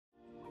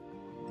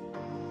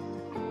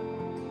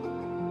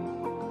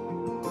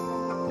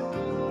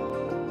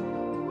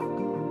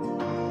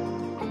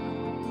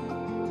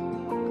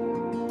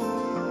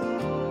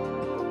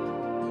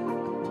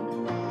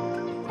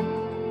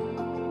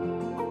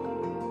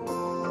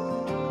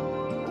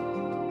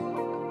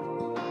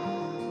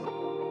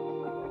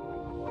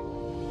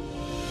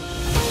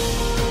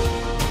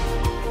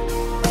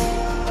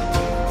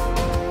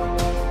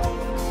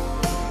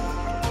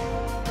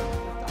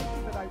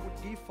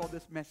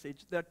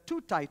message, there are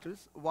two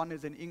titles. One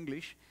is in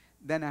English,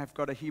 then I've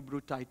got a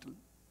Hebrew title.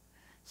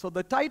 So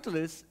the title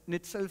is in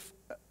itself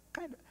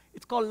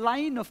it's called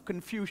Line of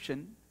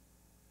Confusion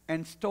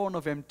and Stone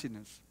of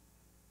Emptiness.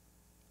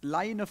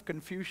 Line of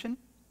Confusion,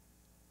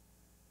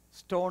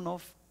 Stone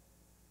of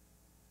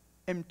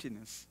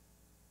Emptiness.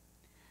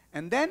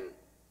 And then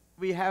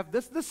we have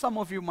this some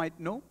of you might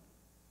know.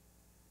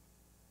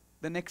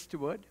 The next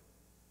word,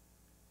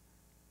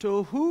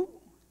 Tohu,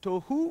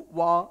 Tohu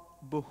wa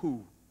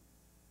Bohu.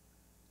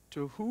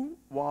 Tohu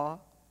wa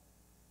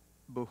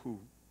Bohu.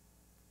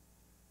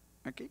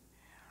 Okay?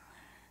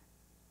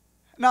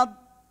 Now,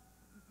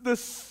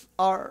 these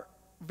are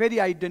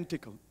very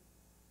identical,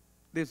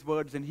 these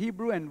words in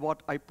Hebrew and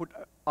what I put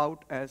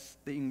out as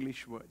the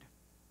English word.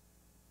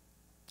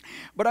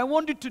 But I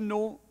want you to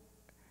know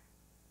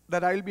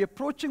that I will be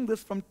approaching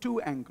this from two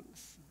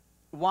angles.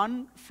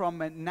 One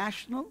from a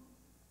national,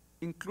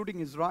 including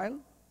Israel,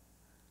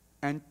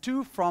 and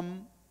two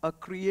from a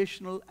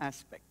creational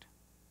aspect.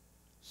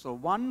 So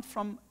one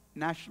from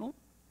national,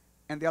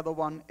 and the other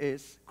one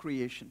is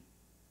creation.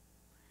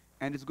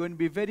 And it's going to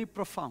be very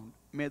profound.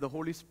 May the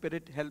Holy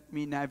Spirit help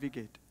me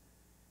navigate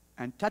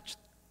and touch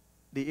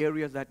the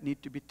areas that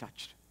need to be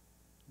touched.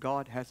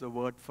 God has a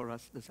word for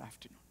us this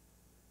afternoon.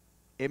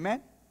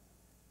 Amen?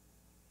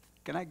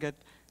 Can I get,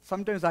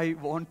 sometimes I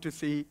want to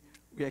see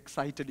we're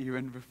excited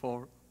even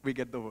before we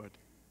get the word.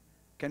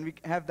 Can we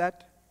have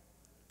that?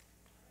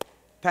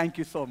 Thank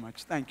you so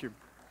much. Thank you.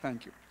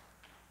 Thank you.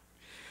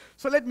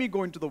 So let me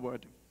go into the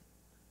word.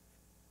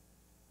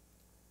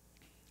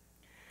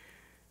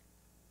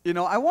 You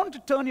know, I want to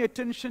turn your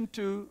attention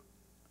to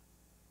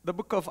the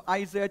book of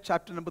Isaiah,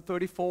 chapter number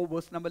 34,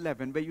 verse number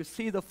 11, where you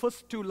see the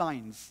first two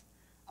lines,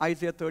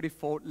 Isaiah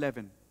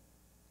 34:11.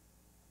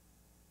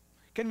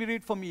 Can we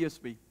read from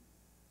ESV?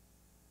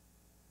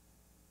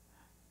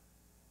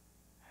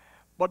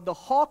 But the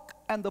hawk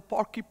and the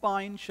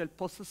porcupine shall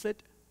possess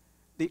it,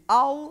 the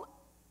owl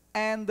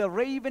and the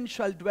raven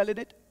shall dwell in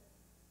it.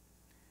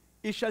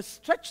 He shall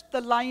stretch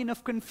the line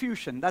of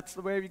confusion, that's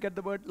where we get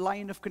the word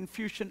line of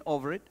confusion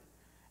over it,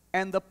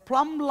 and the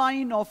plumb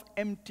line of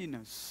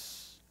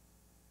emptiness.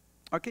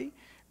 Okay?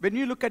 When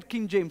you look at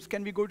King James,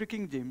 can we go to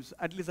King James?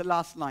 At least the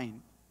last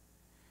line.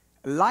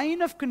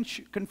 Line of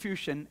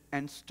confusion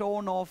and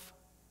stone of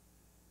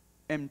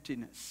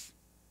emptiness.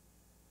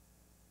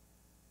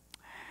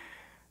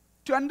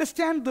 To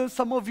understand this,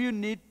 some of you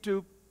need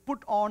to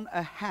put on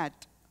a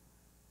hat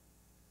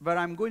where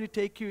I'm going to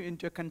take you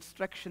into a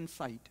construction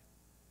site.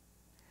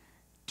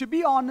 To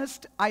be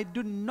honest, I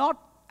do not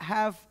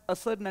have a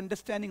certain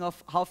understanding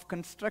of how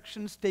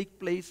constructions take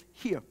place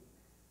here.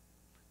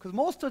 Because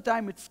most of the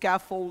time it's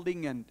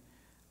scaffolding and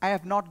I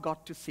have not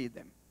got to see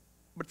them.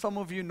 But some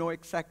of you know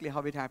exactly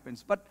how it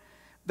happens. But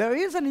there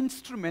is an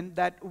instrument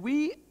that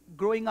we,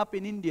 growing up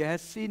in India,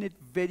 has seen it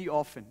very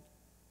often.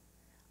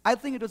 I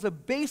think it was a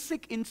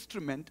basic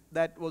instrument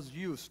that was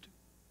used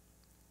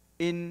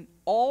in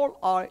all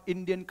our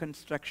Indian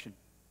construction.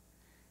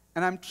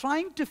 And I'm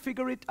trying to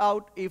figure it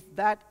out if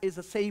that is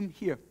the same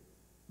here.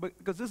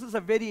 Because this is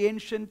a very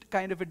ancient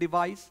kind of a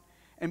device,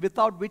 and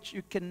without which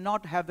you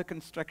cannot have the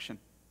construction.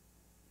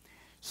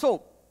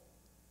 So,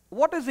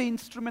 what is the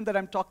instrument that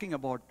I'm talking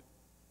about?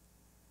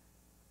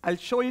 I'll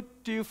show it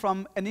to you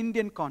from an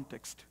Indian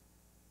context.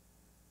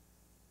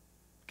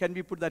 Can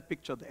we put that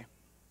picture there?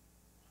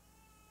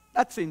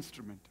 That's the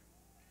instrument.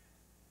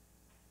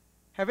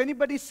 Have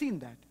anybody seen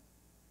that?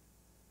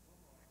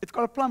 It's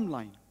called a plumb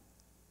line.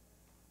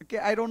 Okay,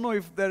 I don't know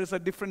if there is a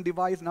different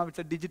device. Now it's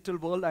a digital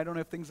world. I don't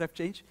know if things have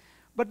changed.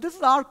 But this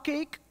is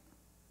archaic,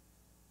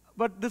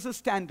 but this is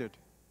standard.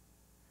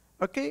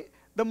 Okay?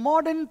 The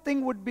modern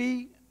thing would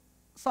be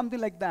something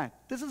like that.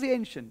 This is the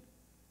ancient.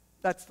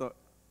 That's the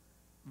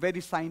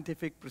very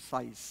scientific,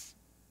 precise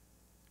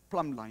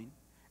plumb line.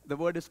 The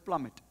word is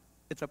plummet.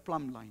 It's a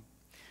plumb line.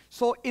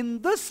 So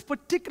in this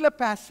particular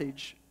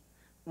passage,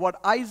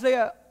 what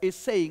Isaiah is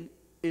saying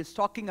is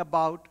talking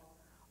about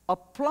a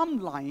plumb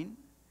line,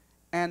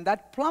 and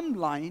that plumb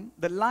line,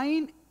 the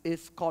line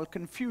is called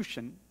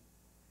confusion,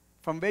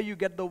 from where you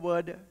get the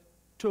word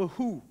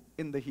tohu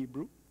in the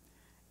Hebrew.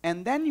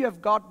 And then you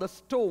have got the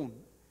stone,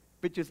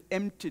 which is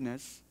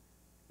emptiness,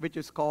 which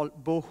is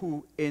called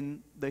bohu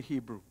in the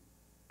Hebrew.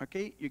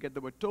 Okay, you get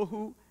the word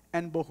tohu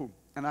and bohu,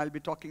 and I'll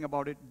be talking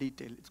about it in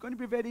detail. It's going to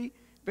be very,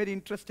 very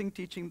interesting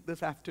teaching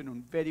this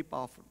afternoon, very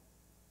powerful.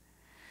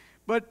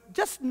 But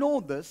just know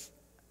this,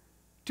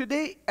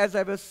 today as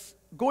I was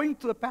going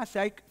through the passage,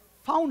 I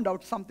found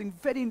out something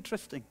very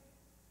interesting.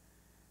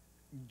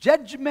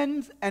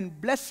 Judgments and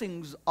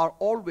blessings are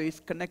always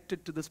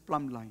connected to this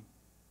plumb line.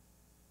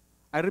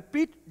 I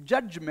repeat,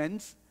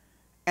 judgments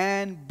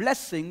and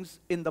blessings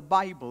in the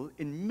Bible,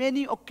 in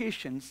many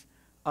occasions,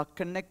 are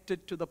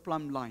connected to the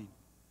plumb line.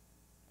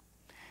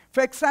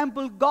 For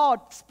example,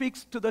 God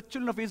speaks to the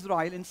children of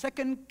Israel in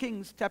 2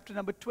 Kings chapter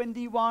number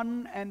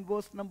 21 and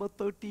verse number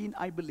 13,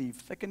 I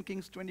believe. 2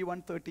 Kings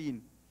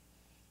 21:13.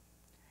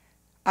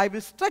 I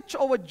will stretch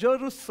over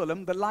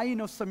Jerusalem the line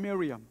of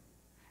Samaria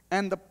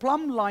and the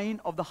plumb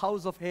line of the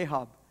house of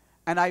Ahab,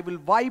 and I will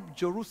wipe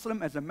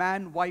Jerusalem as a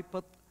man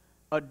wipeth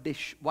a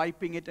dish,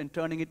 wiping it and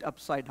turning it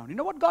upside down. You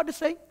know what God is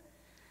saying?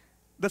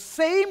 The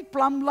same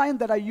plumb line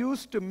that I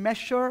used to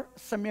measure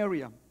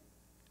Samaria,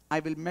 I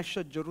will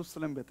measure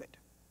Jerusalem with it.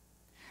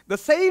 The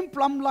same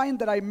plumb line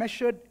that I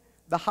measured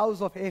the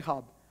house of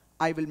Ahab,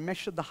 I will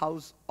measure the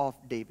house of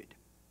David.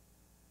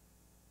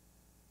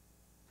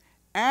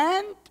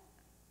 And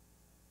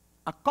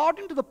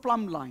according to the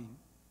plumb line,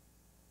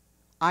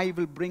 I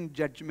will bring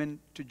judgment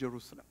to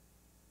Jerusalem.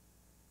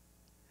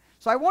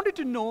 So I wanted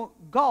to know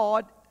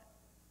God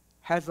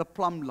has a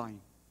plumb line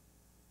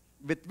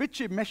with which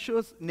He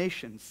measures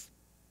nations,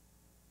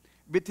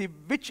 with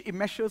which He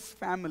measures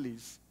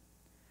families,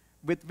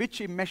 with which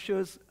He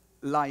measures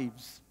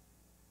lives.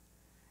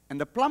 And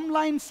the plumb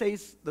line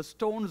says the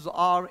stones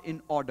are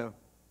in order.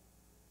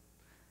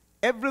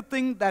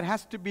 Everything that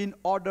has to be in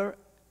order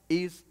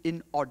is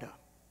in order.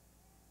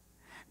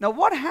 Now,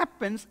 what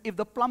happens if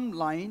the plumb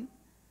line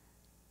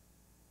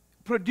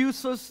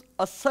produces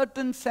a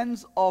certain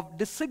sense of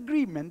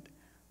disagreement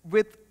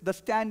with the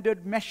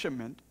standard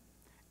measurement,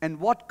 and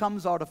what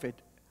comes out of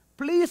it?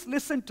 Please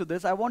listen to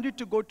this. I want you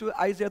to go to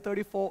Isaiah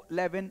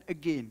 34:11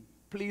 again.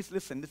 Please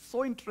listen. It's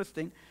so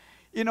interesting.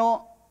 You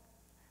know,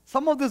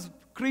 some of these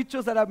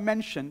creatures that I've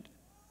mentioned,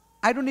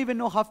 I don't even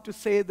know how to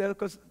say there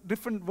because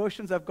different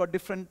versions have got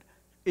different,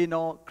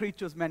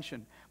 creatures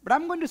mentioned. But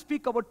I'm going to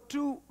speak about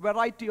two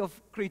variety of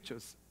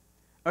creatures.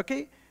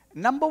 Okay?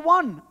 Number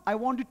one, I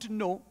want you to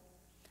know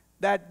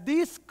that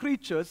these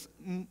creatures,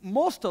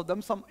 most of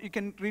them, some you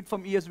can read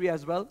from ESV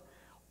as well,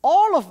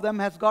 all of them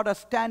has got a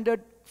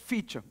standard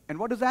feature. And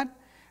what is that?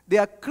 They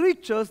are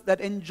creatures that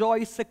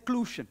enjoy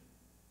seclusion.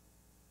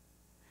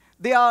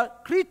 They are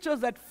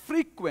creatures that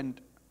frequent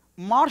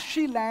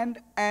marshy land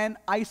and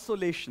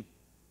isolation.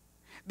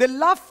 They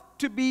love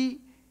to be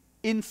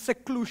in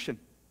seclusion.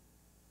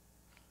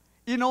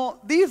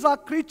 These are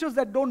creatures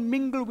that don't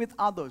mingle with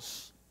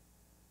others.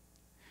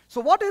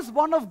 So what is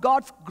one of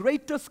God's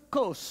greatest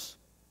curse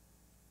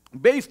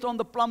based on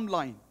the plumb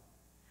line?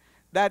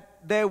 That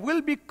there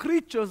will be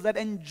creatures that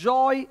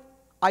enjoy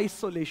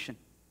isolation.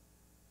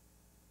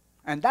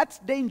 And that's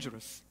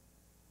dangerous.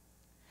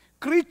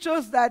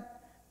 Creatures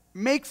that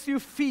makes you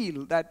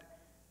feel that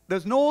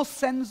there's no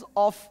sense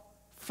of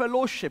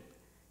fellowship.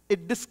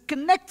 It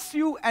disconnects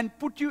you and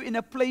puts you in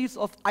a place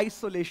of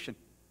isolation.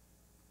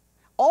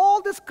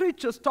 All these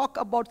creatures talk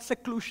about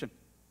seclusion.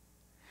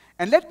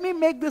 And let me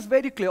make this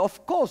very clear.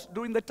 Of course,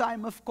 during the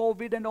time of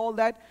COVID and all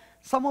that,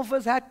 some of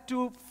us had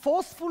to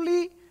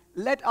forcefully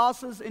let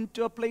ourselves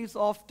into a place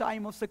of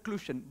time of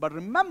seclusion. But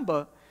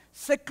remember,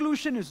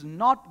 seclusion is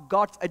not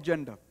God's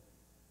agenda.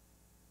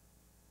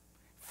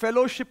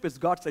 Fellowship is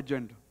God's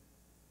agenda.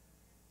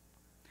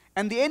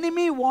 And the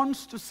enemy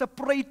wants to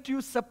separate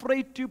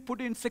you,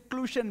 put you in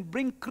seclusion,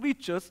 bring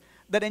creatures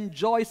that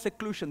enjoy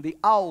seclusion. The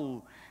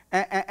owl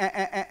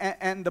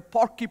and the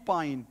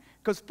porcupine.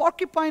 Because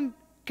porcupine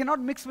cannot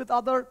mix with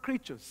other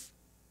creatures.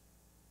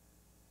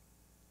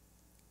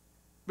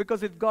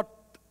 Because it got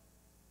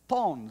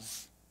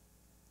thorns.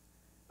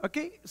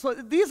 Okay? So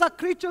these are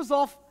creatures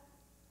of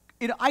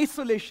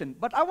isolation.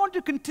 But I want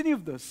to continue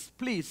this,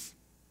 please.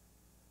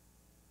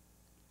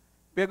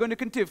 We are going to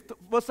continue.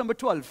 Verse number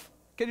 12.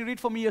 Can you read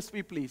from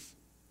ESV, please?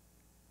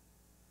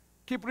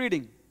 Keep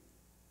reading.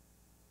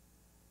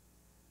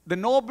 The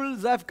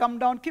nobles have come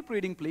down. Keep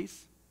reading,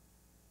 please.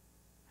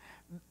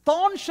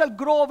 Thorns shall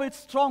grow over its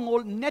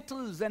stronghold,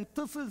 nettles and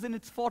thistles in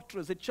its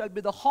fortress. It shall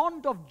be the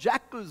haunt of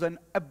jackals and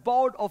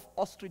abode of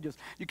ostriches.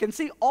 You can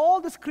see all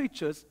these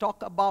creatures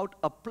talk about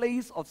a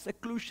place of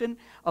seclusion,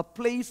 a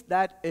place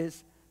that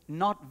is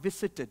not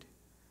visited,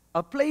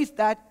 a place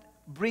that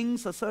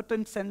brings a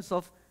certain sense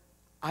of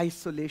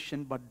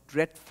isolation, but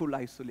dreadful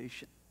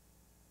isolation.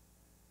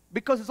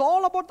 Because it's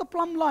all about the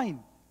plumb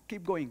line.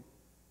 Keep going.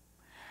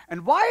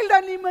 And wild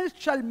animals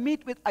shall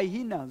meet with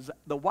hyenas.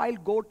 The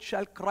wild goat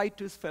shall cry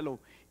to his fellow.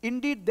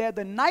 Indeed, there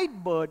the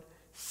night bird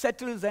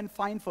settles and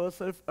finds for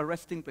herself a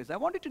resting place. I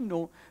want you to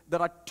know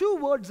there are two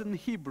words in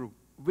Hebrew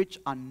which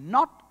are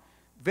not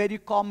very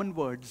common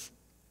words.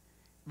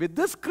 With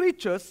these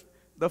creatures,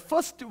 the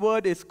first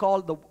word is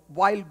called the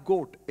wild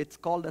goat. It's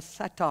called a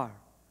satyr.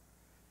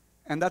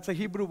 And that's a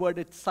Hebrew word,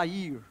 it's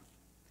sair.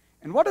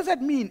 And what does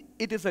that mean?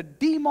 It is a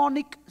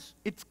demonic,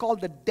 it's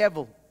called the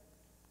devil.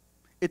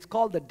 It's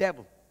called the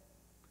devil.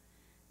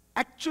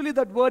 Actually,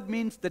 that word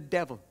means the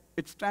devil.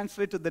 It's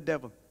translated the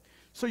devil.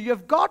 So you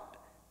have got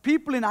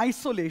people in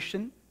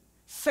isolation,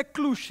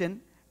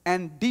 seclusion,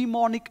 and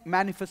demonic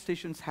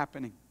manifestations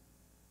happening.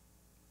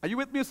 Are you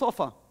with me so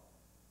far?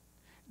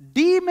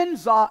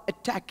 Demons are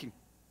attacking.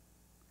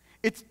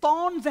 It's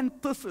thorns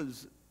and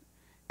thistles.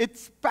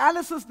 Its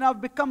palaces now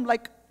become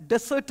like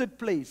deserted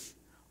place,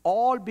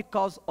 all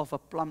because of a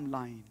plumb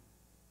line.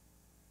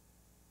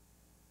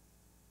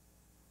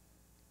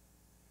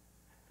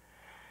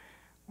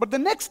 But the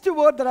next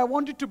word that I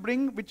wanted to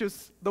bring, which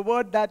is the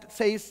word that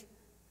says,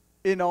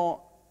 the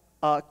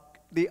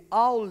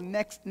owl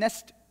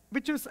nest,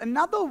 which is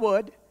another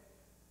word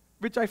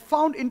which I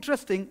found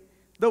interesting.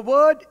 The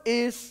word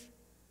is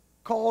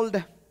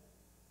called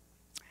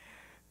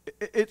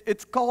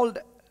It's called,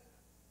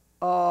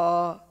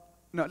 no,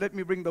 let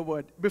me bring the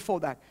word before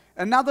that.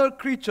 Another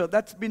creature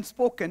that's been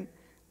spoken,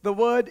 the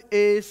word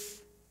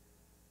is,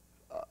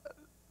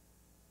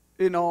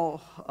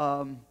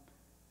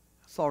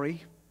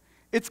 sorry.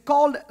 It's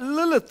called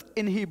Lilith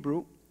in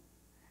Hebrew.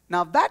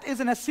 Now that is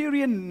an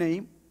Assyrian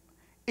name.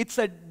 It's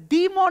a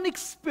demonic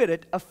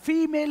spirit, a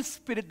female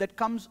spirit that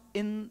comes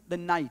in the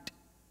night.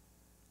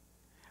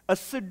 A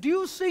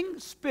seducing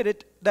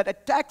spirit that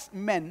attacks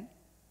men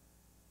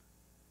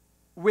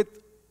with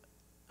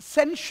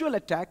sensual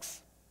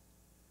attacks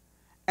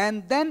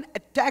and then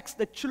attacks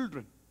the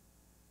children.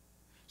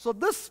 So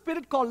this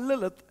spirit called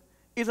Lilith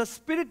is a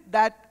spirit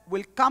that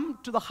will come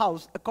to the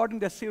house, according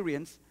to the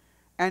Assyrians,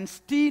 and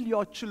steal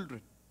your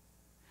children.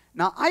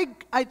 Now,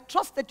 I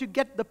trust that you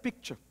get the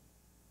picture.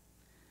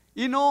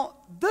 You know,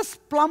 this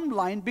plumb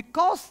line,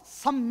 because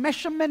some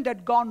measurement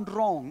had gone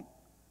wrong,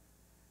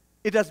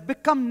 it has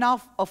become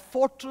now a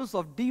fortress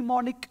of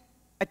demonic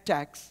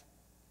attacks,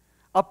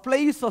 a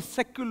place of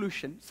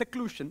seclusion,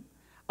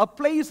 a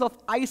place of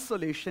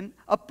isolation,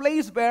 a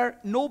place where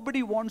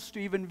nobody wants to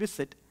even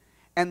visit.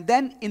 And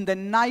then in the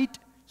night,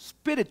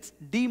 spirits,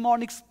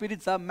 demonic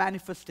spirits are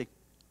manifesting.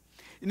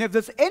 And if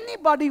there's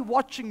anybody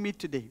watching me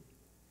today,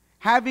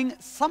 having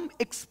some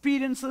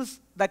experiences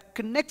that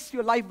connects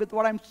your life with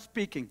what I'm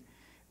speaking,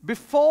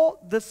 before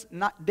this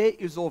day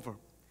is over,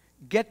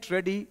 get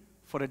ready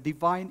for a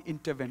divine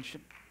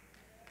intervention.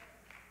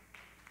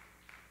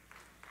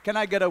 Can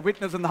I get a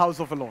witness in the house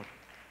of the Lord?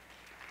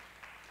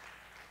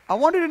 I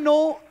want you to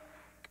know,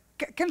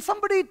 can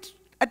somebody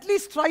at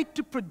least try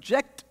to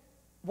project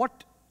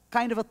what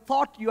kind of a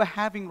thought you are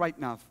having right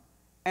now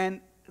and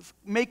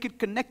make it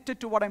connected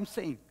to what I'm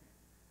saying?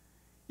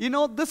 You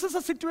know, this is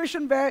a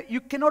situation where you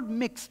cannot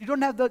mix. You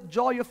don't have the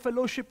joy of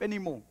fellowship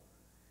anymore.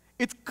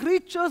 It's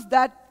creatures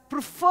that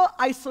prefer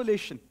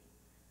isolation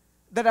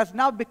that has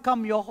now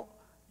become your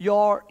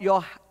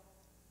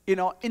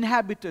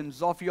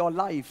inhabitants of your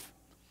life.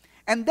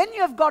 And then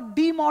you have got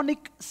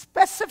demonic,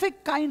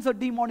 specific kinds of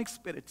demonic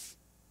spirits.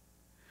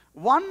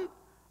 One,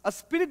 a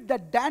spirit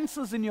that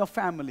dances in your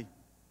family.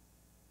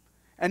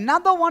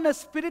 Another one, a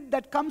spirit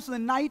that comes in the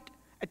night,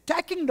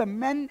 attacking the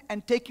men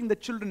and taking the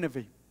children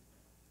away.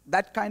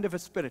 That kind of a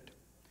spirit.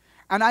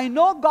 And I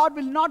know God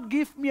will not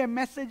give me a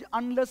message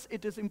unless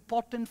it is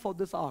important for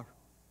this hour.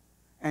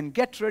 And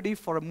get ready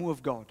for a move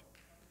of God.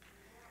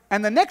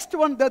 And the next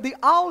one, the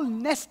owl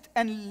nest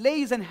and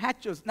lays and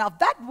hatches. Now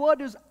that word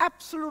is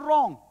absolutely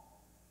wrong.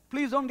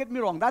 Please don't get me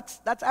wrong.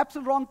 That's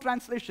absolute wrong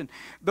translation.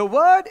 The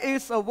word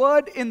is a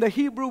word in the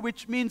Hebrew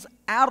which means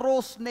arrow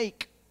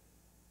snake.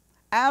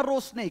 Arrow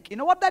snake. You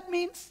know what that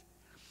means?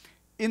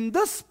 In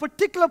this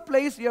particular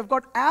place, you have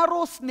got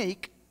arrow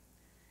snake.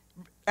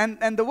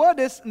 And the word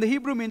is, in the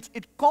Hebrew means,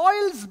 it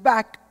coils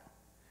back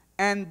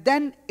and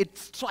then it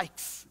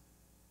strikes.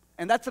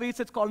 And that's the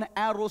reason it's called an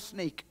arrow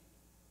snake.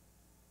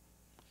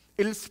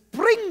 It'll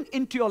spring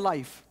into your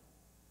life.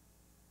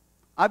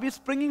 Are we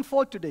springing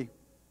forth today?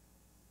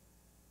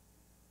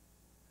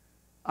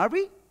 Are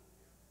we?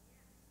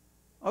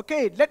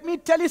 Okay, let me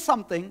tell you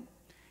something.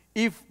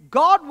 If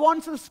God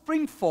wants to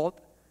spring forth,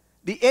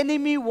 the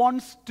enemy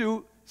wants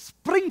to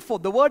spring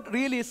forth. The word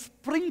really is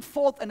spring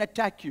forth and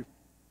attack you.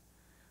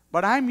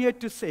 But I'm here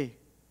to say,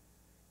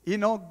 you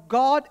know,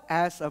 God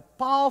has a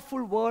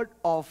powerful word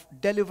of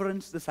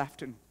deliverance this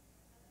afternoon.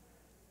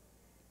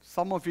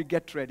 Some of you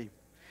get ready.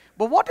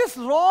 But what is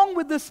wrong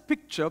with this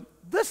picture?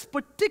 This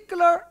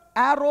particular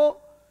arrow,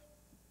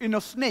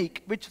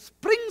 snake, which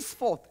springs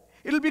forth.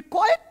 It'll be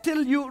quiet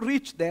till you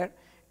reach there.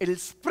 It'll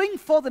spring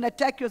forth and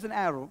attack you as an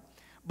arrow.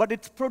 But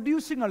it's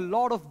producing a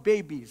lot of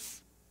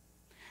babies.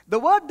 The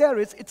word there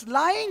is, it's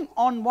lying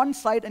on one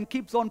side and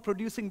keeps on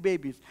producing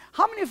babies.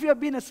 How many of you have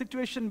been in a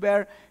situation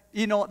where,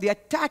 the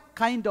attack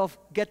kind of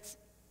gets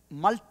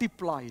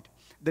multiplied?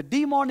 The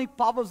demonic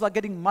powers are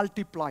getting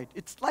multiplied.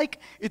 It's like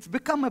it's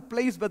become a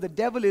place where the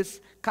devil is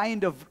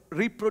kind of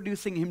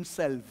reproducing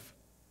himself.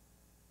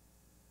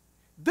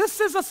 This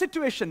is a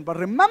situation, but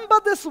remember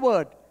this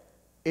word.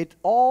 It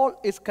all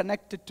is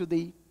connected to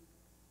the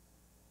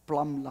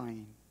plumb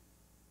line.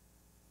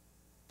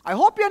 I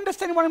hope you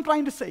understand what I'm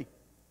trying to say.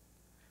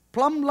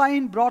 Plumb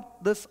line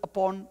brought this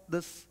upon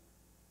this.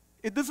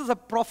 This is a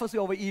prophecy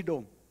over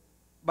Edom,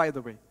 by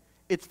the way.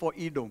 It's for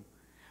Edom.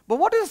 But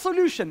what is the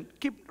solution?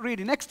 Keep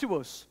reading. Next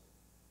verse.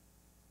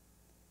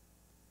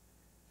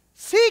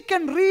 Seek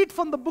and read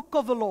from the book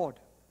of the Lord.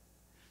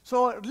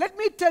 So let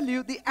me tell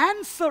you, the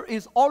answer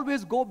is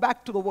always go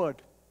back to the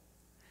word.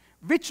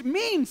 Which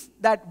means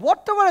that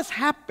whatever has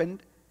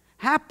happened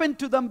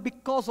to them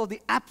because of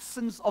the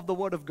absence of the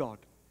word of God.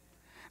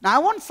 Now I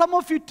want some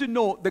of you to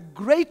know the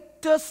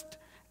greatest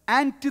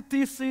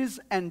antithesis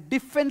and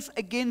defense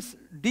against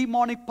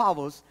demonic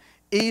powers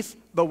is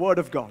the word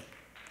of God.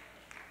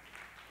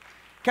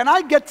 Can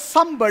I get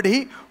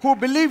somebody who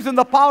believes in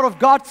the power of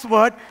God's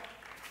word?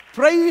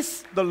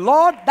 Praise the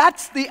Lord.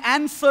 That's the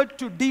answer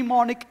to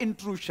demonic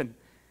intrusion.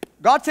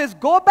 God says,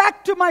 go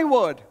back to my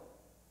word.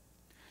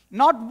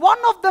 Not one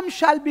of them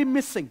shall be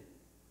missing.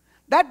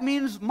 That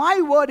means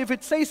my word, if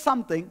it says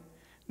something,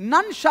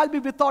 none shall be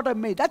without a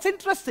mate. That's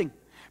interesting.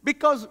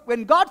 Because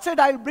when God said,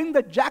 I will bring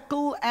the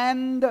jackal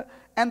and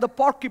the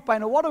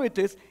porcupine, or whatever it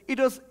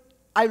was,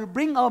 I will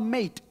bring a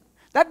mate.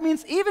 That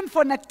means even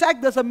for an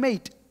attack, there's a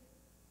mate.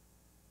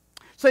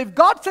 So if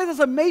God says there's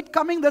a mate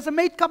coming, there's a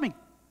mate coming.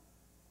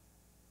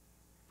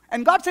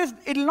 And God says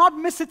it will not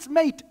miss its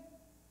mate.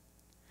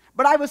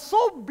 But I was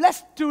so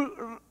blessed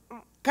to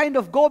kind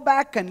of go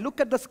back and look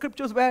at the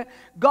scriptures where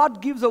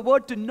God gives a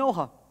word to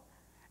Noah.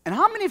 And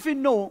how many of you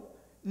know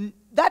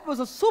that was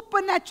a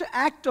supernatural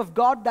act of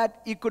God,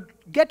 that he could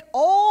get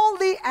all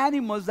the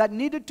animals that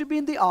needed to be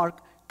in the ark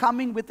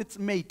coming with its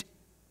mate?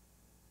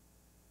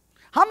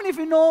 How many of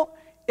you know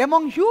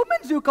among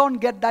humans you can't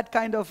get that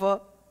kind of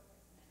a...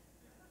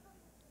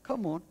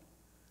 Come on.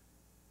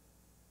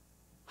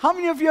 How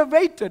many of you have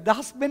waited? The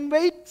husband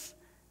waits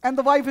and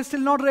the wife is still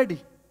not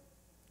ready.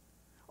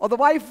 Or the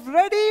wife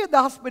ready,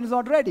 the husband is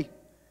not ready.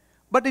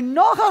 But in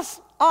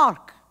Noah's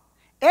ark,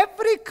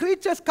 every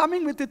creature is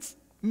coming with its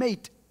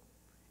mate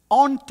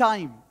on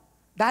time.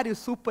 That is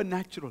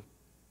supernatural.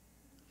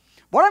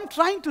 What I'm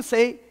trying to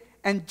say,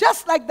 and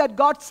just like that,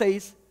 God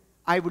says,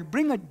 I will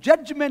bring a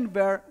judgment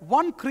where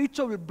one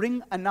creature will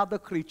bring another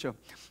creature.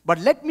 But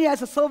let me,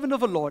 as a servant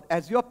of the Lord,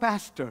 as your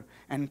pastor,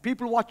 and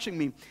people watching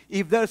me,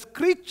 if there's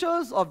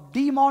creatures of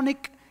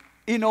demonic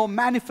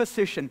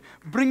manifestation,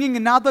 bringing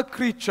another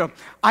creature,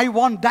 I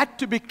want that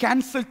to be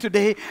cancelled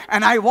today,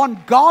 and I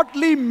want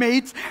godly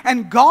mates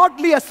and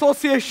godly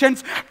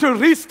associations to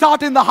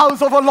restart in the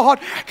house of the Lord.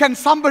 Can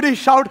somebody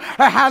shout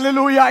a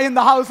hallelujah in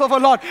the house of the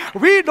Lord?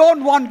 We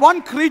don't want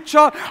one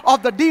creature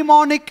of the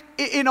demonic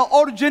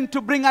origin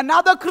to bring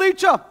another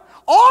creature,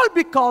 all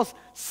because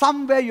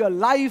somewhere your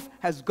life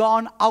has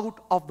gone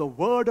out of the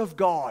Word of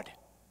God.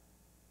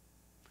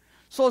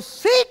 So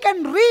seek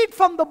and read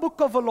from the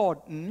book of the Lord.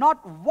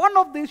 Not one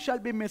of these shall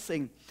be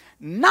missing.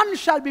 None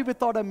shall be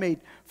without a mate.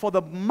 For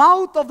the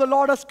mouth of the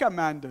Lord has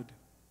commanded,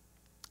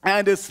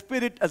 and His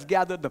Spirit has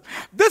gathered them.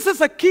 This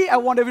is a key I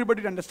want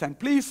everybody to understand.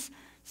 Please,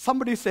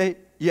 somebody say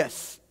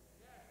yes.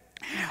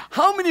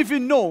 How many of you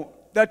know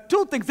there are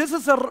two things? This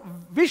is a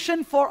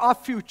vision for our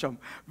future,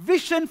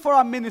 vision for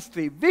our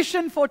ministry,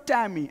 vision for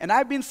Tammy. And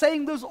I've been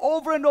saying this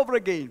over and over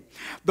again.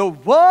 The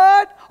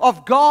Word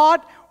of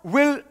God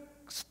will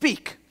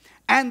speak,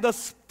 and the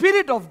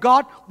Spirit of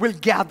God will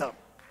gather.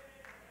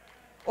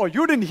 Oh,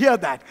 you didn't hear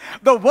that.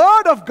 The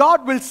Word of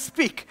God will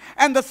speak,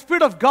 and the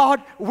Spirit of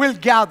God will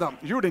gather.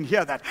 You didn't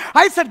hear that.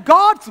 I said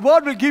God's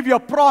Word will give you a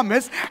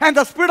promise, and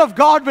the Spirit of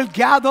God will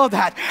gather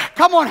that.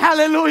 Come on,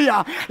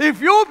 hallelujah.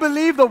 If you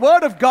believe the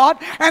Word of God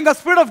and the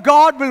Spirit of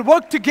God will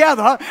work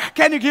together,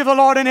 can you give the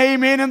Lord an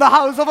amen in the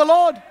house of the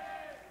Lord?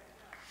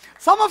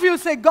 Some of you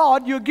say,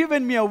 God, you've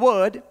given me a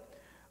word,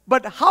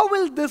 but how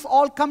will this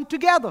all come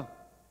together?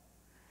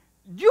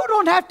 You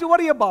don't have to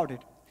worry about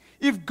it.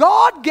 If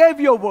God gave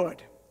you a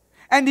word,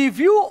 and if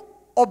you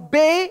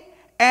obey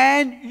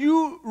and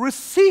you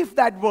receive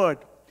that word,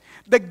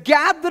 the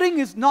gathering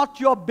is not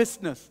your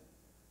business.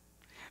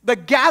 The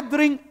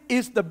gathering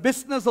is the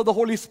business of the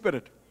Holy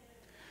Spirit.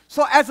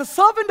 So as a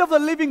servant of the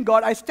living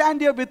God, I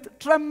stand here with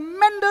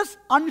tremendous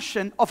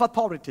unction of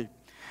authority.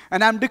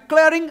 And I'm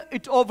declaring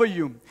it over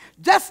you.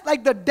 Just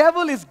like the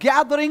devil is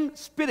gathering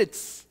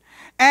spirits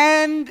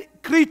and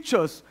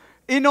creatures,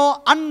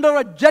 under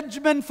a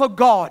judgment for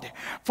God.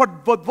 For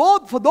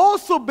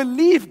those who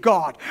believe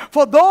God,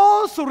 for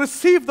those who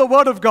receive the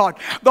Word of God,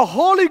 the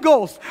Holy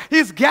Ghost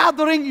is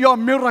gathering your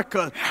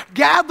miracle,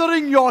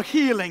 gathering your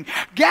healing,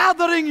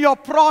 gathering your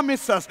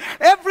promises.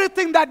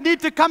 Everything that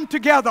needs to come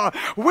together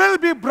will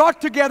be brought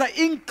together,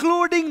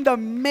 including the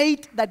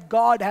mate that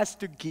God has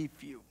to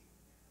give you.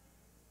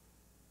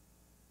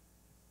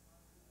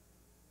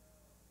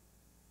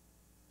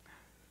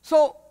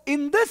 So,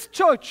 in this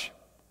church,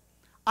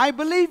 I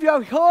believe you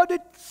have heard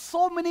it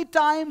so many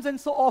times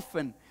and so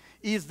often.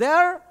 Is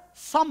there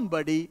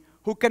somebody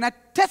who can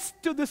attest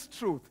to this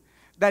truth,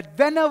 that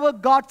whenever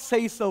God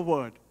says a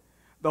word,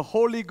 the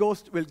Holy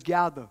Ghost will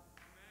gather?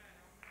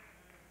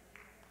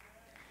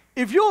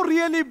 If you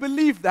really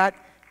believe that,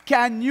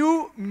 can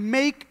you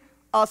make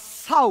a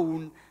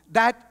sound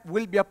that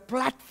will be a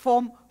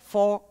platform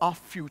for our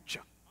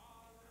future?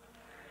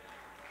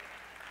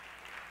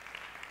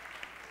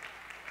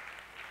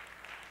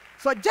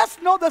 So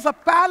just know there's a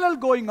parallel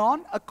going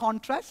on, a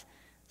contrast.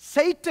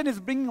 Satan is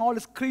bringing all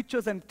his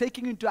creatures and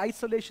taking into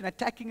isolation,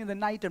 attacking in the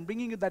night, and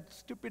bringing you that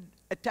stupid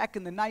attack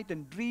in the night,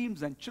 and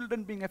dreams, and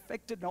children being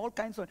affected, and all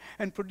kinds of,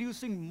 and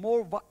producing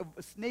more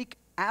snake,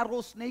 arrow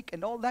snake,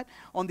 and all that.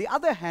 On the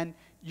other hand,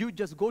 you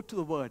just go to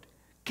the Word,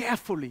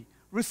 carefully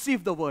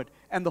receive the Word,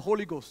 and the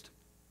Holy Ghost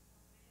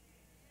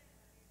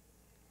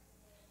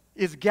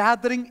is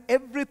gathering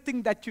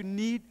everything that you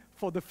need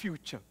for the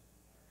future.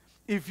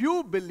 If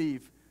you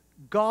believe,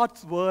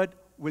 God's Word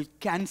will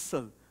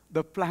cancel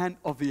the plan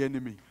of the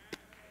enemy.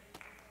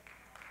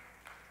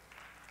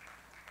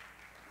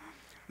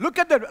 Look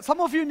at that. Some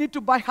of you need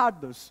to by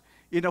heart this.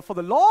 For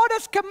the Lord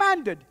has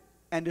commanded,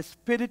 and His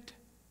Spirit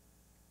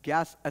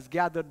has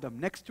gathered them.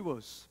 Next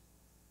verse.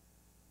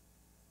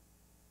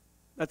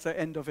 That's the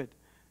end of it.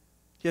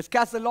 He has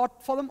cast the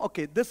lot for them.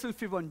 Okay, this will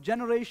feed on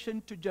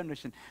generation to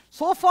generation.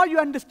 So far you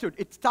understood.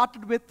 It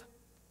started with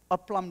a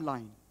plumb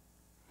line.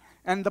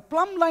 And the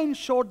plumb line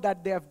showed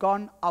that they have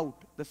gone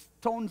out. The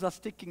stones are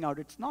sticking out.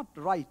 It's not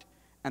right.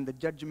 And the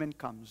judgment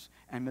comes.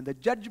 And when the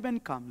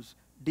judgment comes,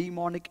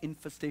 demonic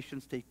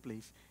infestations take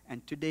place.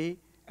 And today,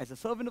 as a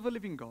servant of the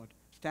living God,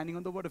 standing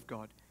on the word of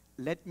God,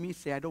 let me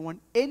say, I don't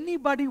want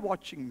anybody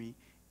watching me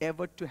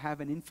ever to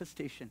have an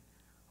infestation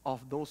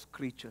of those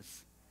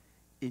creatures.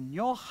 In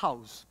your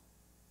house,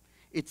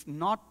 it's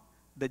not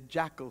the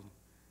jackal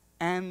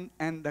and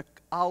the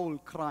owl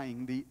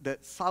crying, the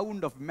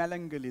sound of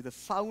melancholy, the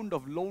sound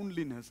of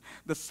loneliness,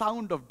 the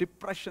sound of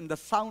depression, the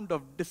sound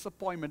of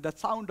disappointment, the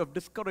sound of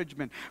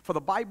discouragement. For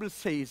the Bible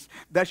says,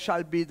 there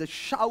shall be the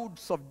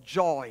shouts of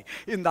joy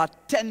in the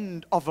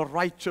tent of a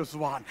righteous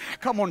one.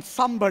 Come on,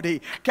 somebody,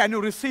 can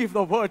you receive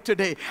the word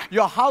today?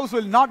 Your house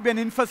will not be an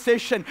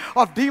infestation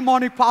of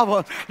demonic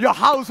power. Your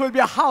house will be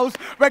a house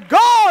where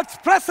God's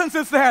presence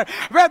is there,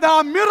 where there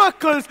are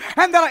miracles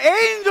and there are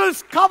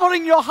angels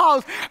covering your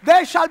house.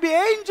 There shall be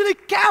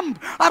angelic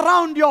camp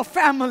around your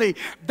family.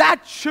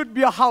 That should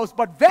be a house.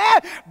 But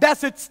where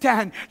does it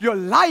stand? Your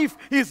life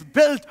is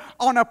built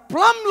on a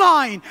plumb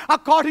line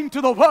according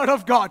to the word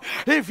of God.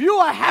 If you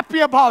are happy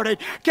about it,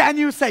 can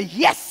you say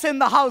yes in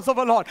the house of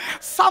the Lord?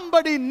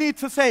 Somebody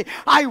needs to say,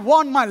 I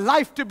want my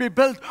life to be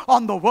built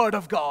on the word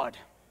of God.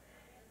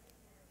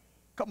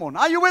 Come on,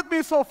 are you with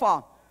me so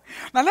far?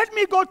 Now let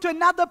me go to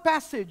another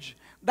passage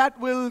that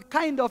will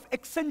kind of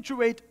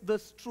accentuate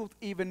this truth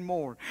even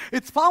more.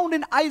 It's found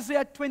in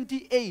Isaiah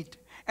 28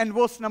 and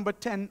verse number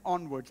 10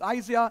 onwards.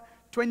 Isaiah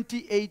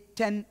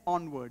 28:10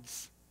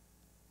 onwards.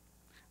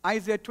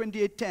 Isaiah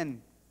 28:10.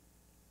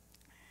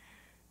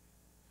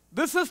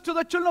 This is to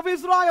the children of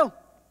Israel.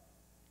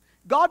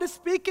 God is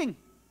speaking.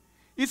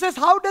 He says,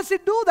 how does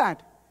it do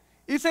that?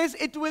 He says,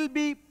 it will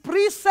be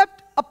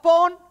precept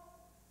upon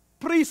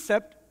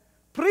precept,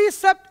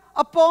 precept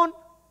upon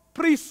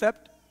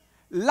precept,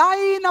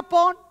 line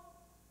upon,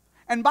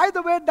 and by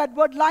the way, that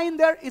word line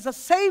there is the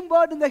same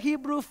word in the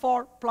Hebrew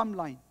for plumb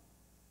line.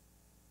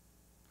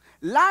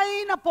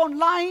 Line upon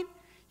line,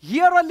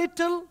 here a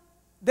little,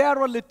 there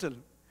a little.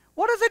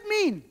 What does it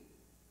mean?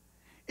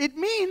 It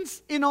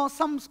means,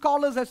 some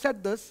scholars have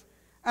said this,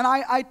 and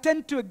I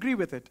tend to agree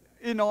with it,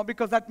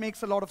 because that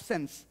makes a lot of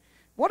sense.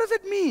 What does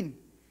it mean?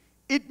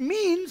 It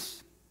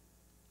means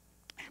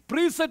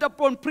precept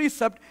upon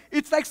precept.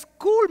 It's like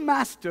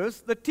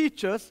schoolmasters, the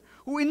teachers,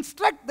 who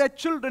instruct their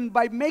children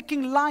by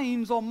making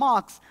lines or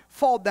marks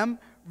for them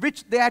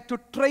which they had to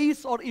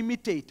trace or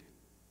imitate.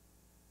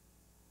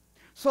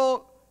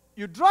 So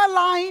you draw a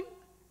line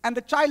and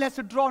the child has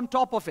to draw on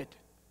top of it.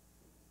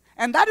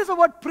 And that is the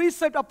word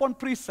precept upon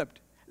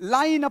precept,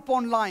 line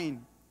upon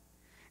line.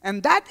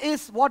 And that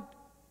is what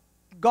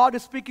God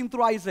is speaking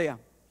through Isaiah.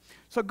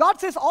 So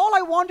God says, all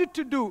I want you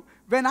to do,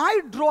 when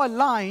I draw a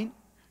line,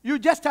 you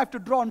just have to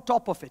draw on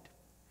top of it.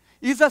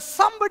 Is there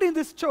somebody in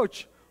this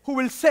church who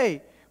will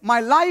say, my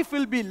life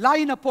will be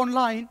line upon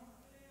line?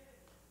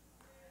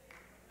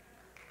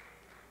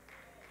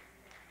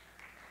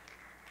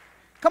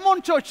 Come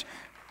on, church.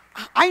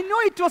 I know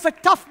it was a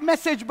tough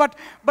message, but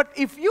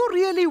if you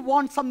really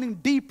want something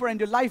deeper and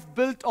your life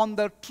built on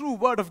the true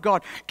word of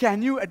God,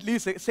 can you at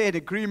least say an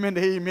agreement,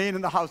 amen,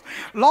 in the house?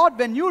 Lord,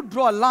 when you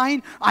draw a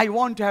line, I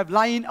want to have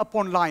line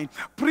upon line,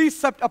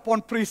 precept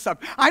upon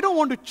precept. I don't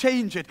want to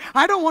change it.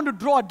 I don't want to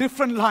draw a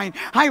different line.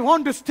 I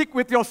want to stick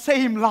with your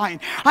same line.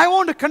 I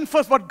want to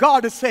confess what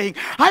God is saying.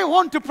 I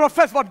want to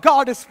profess what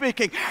God is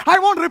speaking. I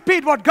want to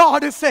repeat what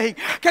God is saying.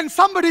 Can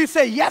somebody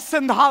say yes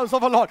in the house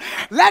of the Lord?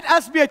 Let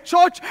us be a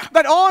church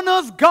that honors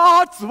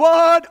God's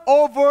word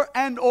over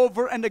and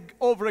over and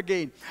over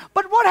again.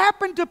 But what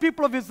happened to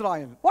people of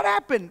Israel? What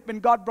happened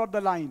when God brought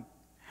the line?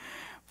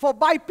 For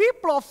by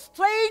people of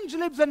strange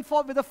lips and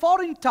with a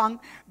foreign tongue,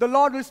 the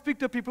Lord will speak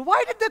to people.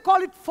 Why did they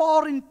call it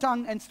foreign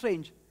tongue and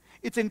strange?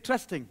 It's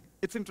interesting.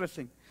 It's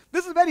interesting.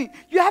 This is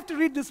you have to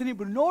read this in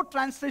Hebrew. No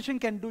translation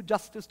can do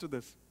justice to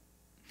this.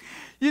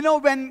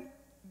 When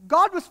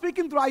God was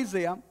speaking through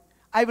Isaiah,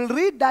 I will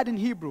read that in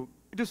Hebrew.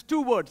 It is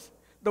two words.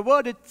 The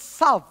word is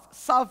sav.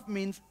 Sav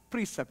means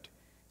precept.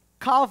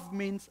 Kav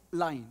means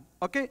line.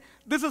 Okay?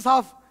 This is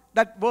how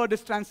that word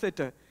is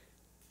translated.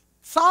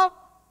 Sav,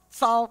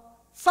 sav,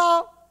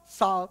 sav,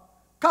 sav,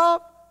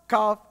 kav,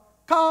 kav,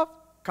 kav,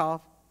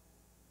 kav.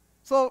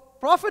 So,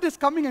 prophet is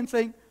coming and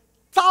saying,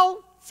 sav,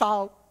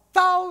 sav,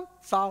 sav,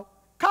 sav,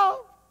 kav,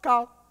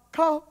 kav,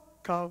 kav,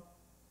 kav.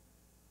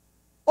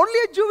 Only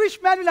a Jewish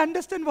man will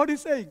understand what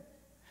he's saying.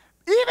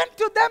 Even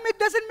to them, it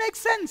doesn't make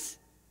sense.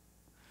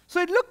 So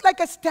it looked like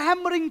a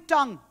stammering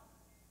tongue.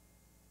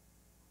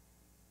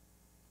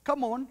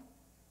 Come on.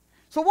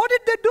 So what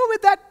did they do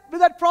with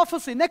that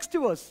prophecy? Next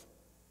verse.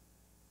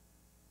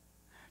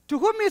 To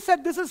whom he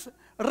said, this is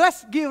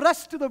rest, give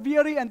rest to the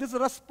weary, and this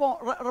is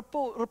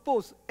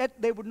repose.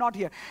 Yet they would not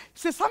hear.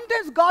 See,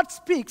 sometimes God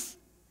speaks.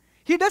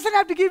 He doesn't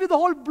have to give you the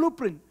whole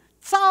blueprint.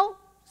 Tsao,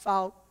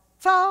 tsao,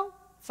 tsao,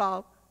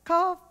 tsao,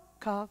 kav,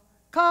 kav,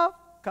 kav,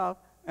 kav.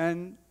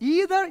 And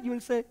either you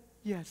will say,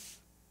 yes.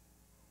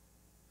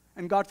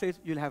 And God says,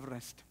 you'll have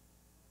rest.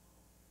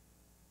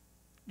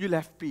 You'll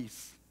have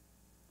peace.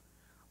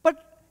 But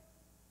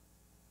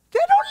they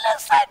don't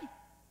listen.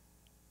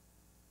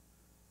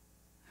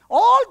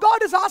 All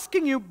God is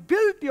asking you,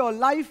 build your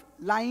life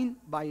line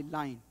by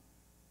line.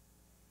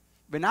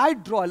 When I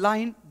draw a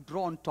line,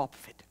 draw on top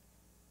of it.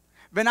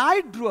 When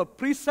I drew a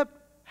precept,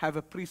 have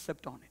a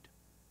precept on it.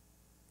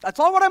 That's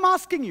all what I'm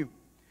asking you.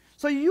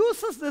 So he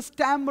uses this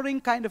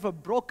stammering kind of a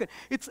broken.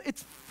 It's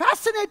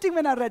fascinating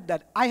when I read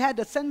that. I had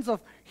a sense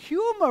of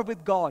humor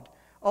with God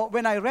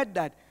when I read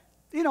that.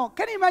 You know,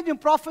 can you imagine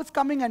prophets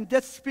coming and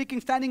just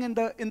speaking, standing in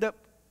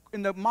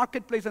the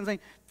marketplace and saying,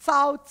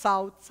 "Tsao,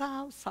 tsao,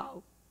 tsao,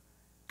 tsao,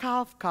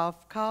 calf,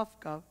 calf, calf,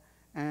 calf."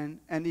 And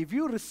if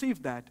you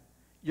receive that,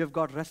 you've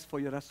got rest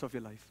for the rest of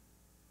your life.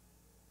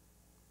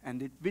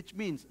 And which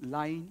means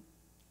line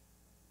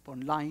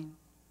upon line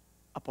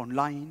upon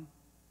line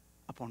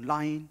upon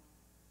line,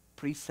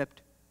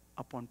 precept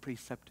upon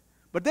precept.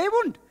 But they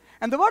won't.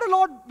 And the word of the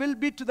Lord will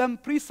be to them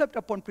precept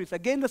upon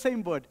precept. Again the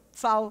same word,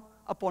 tsao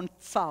upon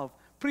tsao,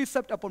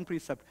 precept upon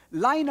precept,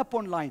 line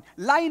upon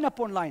line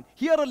upon line,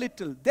 here a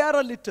little, there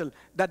a little,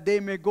 that they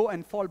may go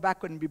and fall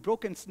backward and be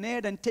broken,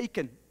 snared, and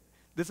taken.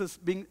 This is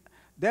being,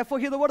 therefore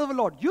hear the word of the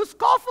Lord. You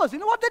scoffers, you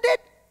know what they did?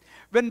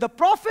 When the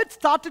prophets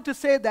started to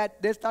say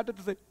that, they started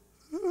to say,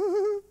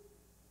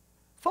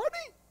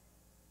 funny.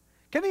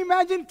 Can you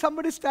imagine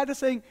somebody started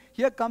saying,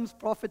 here comes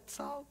prophet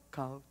Tsao,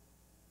 cow.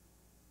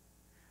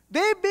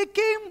 They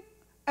became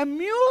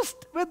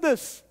amused with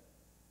this.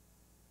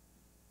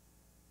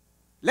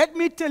 Let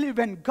me tell you,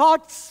 when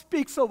God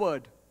speaks a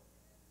word,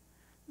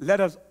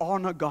 let us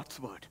honor God's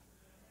word.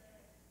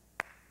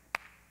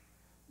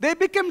 They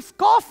became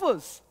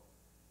scoffers.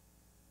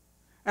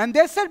 And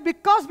they said,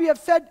 because we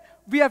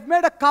have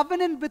made a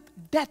covenant with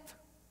death.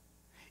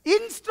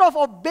 Instead of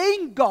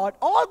obeying God,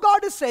 all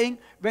God is saying,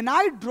 when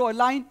I draw a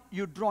line,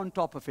 you draw on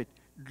top of it.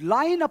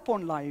 Line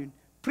upon line,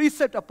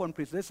 precept upon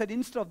precept. They said,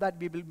 instead of that,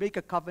 we will make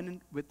a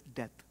covenant with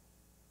death.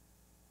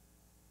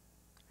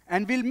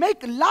 And we'll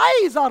make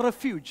lies our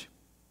refuge.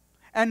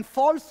 And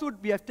falsehood,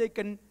 we have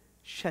taken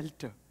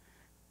shelter.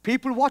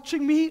 People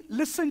watching me,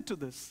 listen to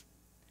this.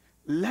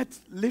 Let's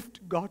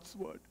lift God's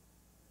word.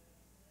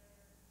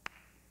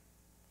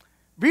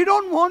 We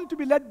don't want to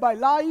be led by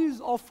lies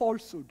or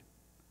falsehood.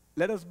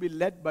 Let us be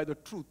led by the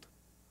truth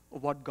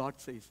of what God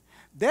says.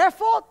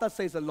 Therefore, thus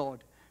says the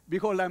Lord,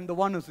 behold, I am the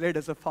one who's laid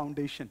as a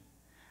foundation.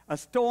 A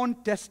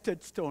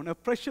stone-tested stone, a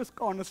precious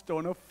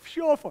cornerstone, a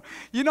sure for.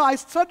 You know, I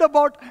said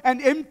about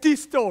an empty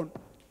stone.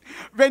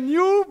 When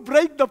you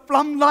break the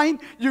plumb line,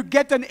 you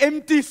get an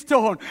empty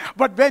stone.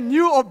 But when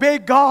you obey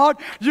God,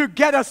 you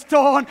get a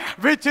stone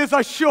which is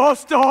a sure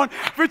stone,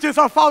 which is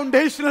a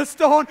foundational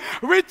stone,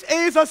 which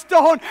is a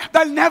stone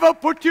that will never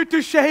put you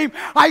to shame.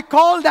 I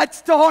call that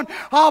stone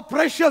our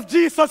precious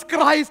Jesus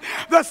Christ,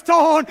 the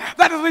stone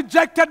that is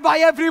rejected by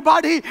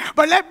everybody.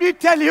 But let me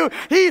tell you,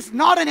 He is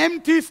not an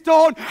empty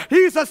stone. He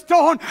is a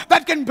stone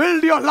that can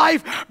build your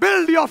life,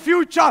 build your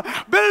future,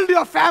 build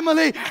your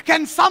family.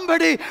 Can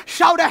somebody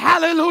shout a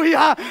hallelujah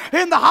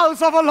in the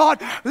house of the Lord?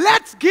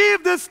 Let's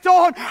give this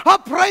stone a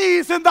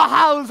praise in the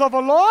house of the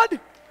Lord.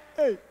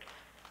 Hey.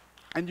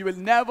 And you will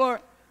never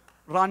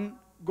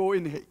go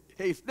in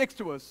haste. Next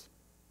verse.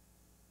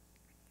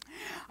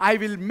 I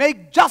will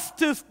make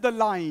justice the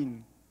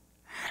line,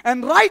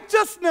 and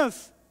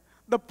righteousness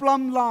the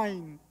plumb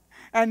line,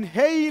 and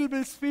hail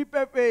will sweep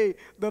away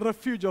the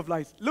refuge of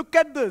lies. Look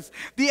at this.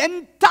 The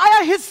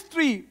entire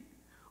history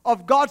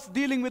of God's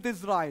dealing with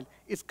Israel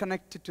is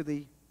connected to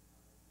the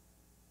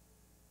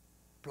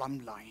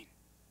plumb line.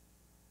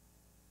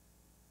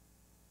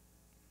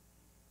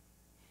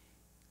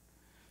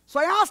 So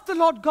I asked the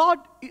Lord, God,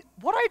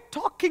 what are you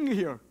talking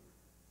here?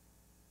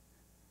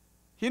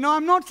 You know,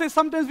 I'm not saying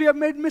sometimes we have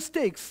made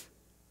mistakes.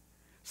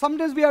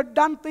 Sometimes we have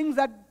done things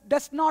that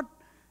does not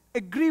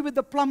agree with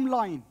the plumb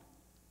line.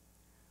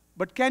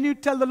 But can you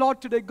tell the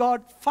Lord today,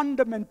 God,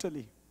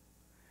 fundamentally,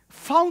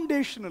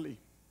 foundationally,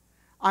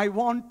 I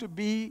want to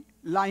be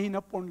line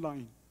upon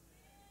line.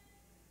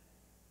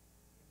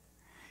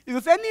 If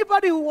there's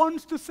anybody who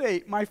wants to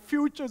say, my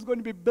future is going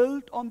to be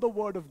built on the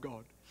Word of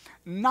God,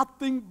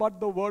 nothing but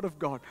the Word of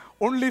God,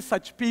 only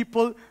such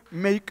people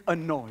make a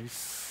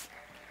noise.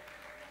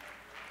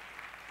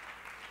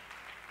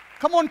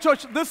 Come on,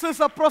 church, this is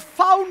a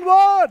profound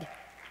word.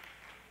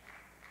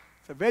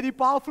 It's a very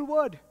powerful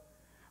word.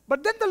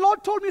 But then the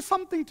Lord told me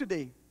something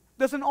today.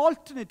 There's an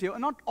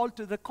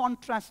alternative, a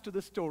contrast to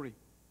the story.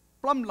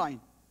 Plumb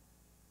line.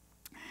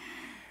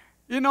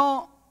 You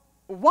know,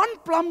 one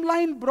plumb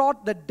line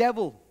brought the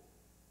devil.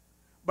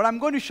 But I'm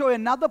going to show you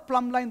another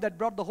plumb line that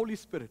brought the Holy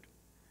Spirit.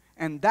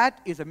 And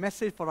that is a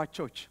message for our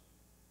church.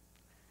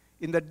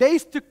 In the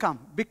days to come,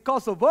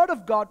 because the Word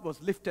of God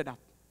was lifted up,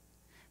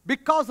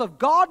 because of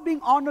God being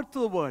honored to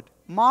the Word,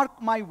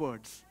 mark my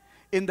words,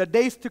 in the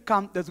days to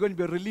come, there's going to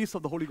be a release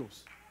of the Holy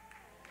Ghost.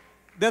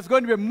 There's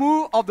going to be a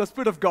move of the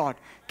Spirit of God.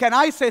 Can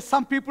I say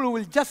some people who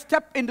will just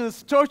step into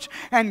this church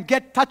and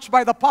get touched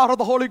by the power of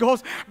the Holy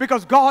Ghost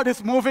because God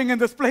is moving in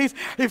this place?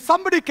 If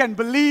somebody can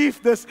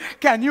believe this,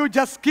 can you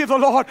just give the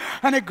Lord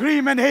an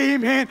agreement?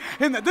 Amen.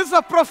 This is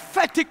a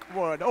prophetic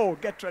word. Oh,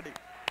 get ready.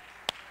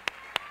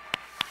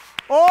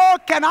 Oh,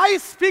 can I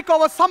speak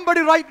over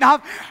somebody right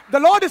now? The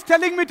Lord is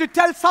telling me to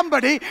tell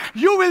somebody,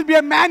 you will be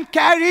a man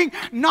carrying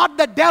not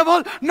the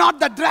devil,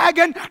 not the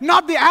dragon,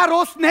 not the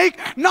arrow snake,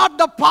 not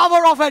the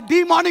power of a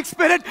demonic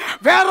spirit.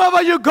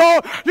 Wherever you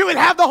go, you will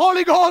have the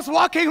Holy Ghost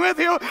walking with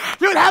you.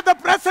 You will have the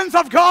presence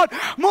of God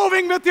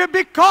moving with you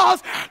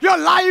because your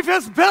life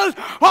is built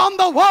on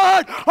the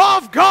Word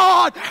of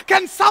God.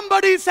 Can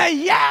somebody say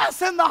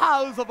yes in the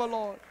house of the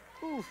Lord?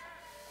 Ooh.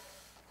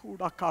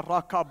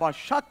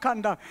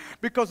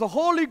 Because the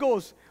Holy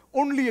Ghost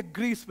only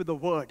agrees with the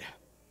Word.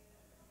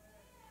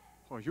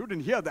 Oh, you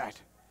didn't hear that.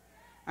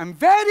 I'm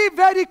very,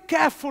 very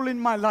careful in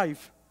my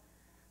life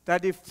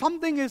that if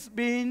something is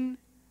being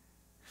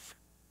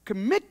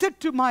committed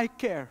to my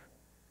care,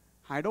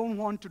 I don't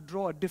want to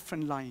draw a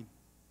different line.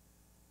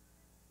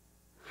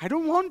 I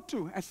don't want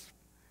to.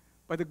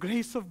 By the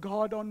grace of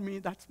God on me,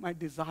 that's my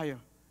desire.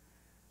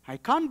 I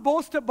can't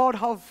boast about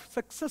how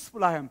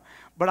successful I am,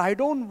 but I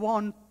don't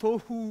want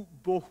Tohu,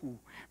 Bohu,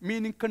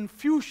 meaning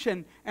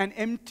confusion and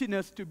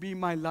emptiness to be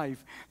my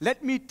life.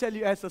 Let me tell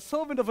you, as a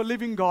servant of a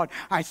living God,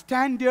 I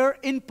stand here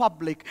in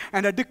public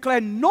and I declare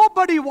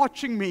nobody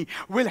watching me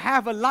will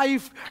have a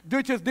life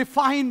which is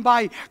defined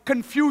by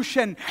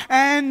confusion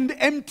and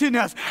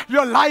emptiness.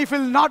 Your life will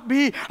not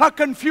be a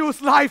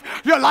confused life.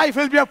 Your life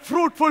will be a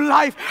fruitful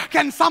life.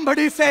 Can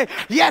somebody say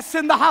yes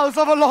in the house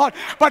of the Lord?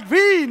 But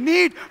we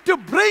need to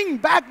bring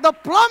back the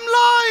plumb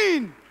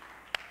line.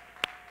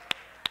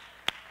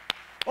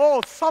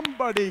 Oh,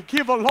 somebody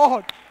give a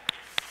Lord.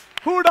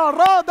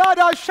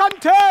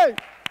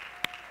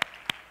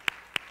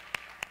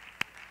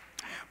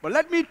 But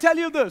let me tell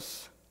you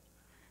this.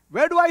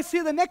 Where do I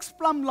see the next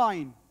plumb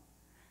line?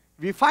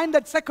 We find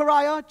that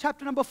Zechariah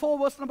chapter number 4,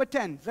 verse number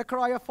 10.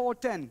 Zechariah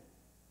 4:10.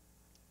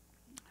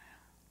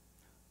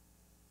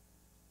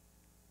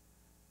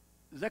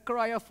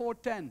 Zechariah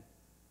 4:10.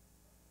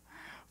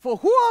 For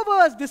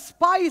whoever has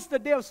despised the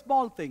day of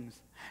small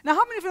things. Now,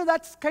 how many of you know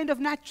that's kind of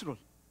natural?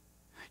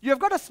 You have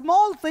got a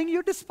small thing,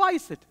 you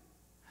despise it.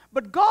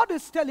 But God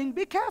is telling,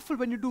 be careful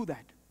when you do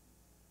that.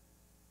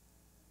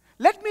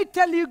 Let me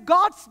tell you,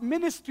 God's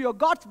ministry or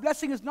God's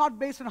blessing is not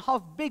based on how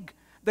big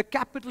the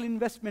capital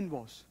investment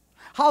was,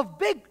 how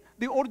big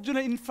the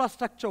original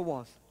infrastructure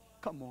was.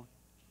 Come on.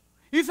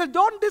 He said,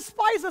 don't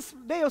despise a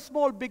day of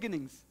small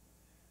beginnings.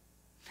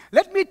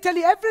 Let me tell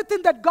you,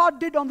 everything that God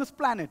did on this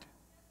planet,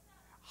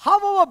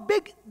 however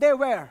big they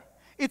were,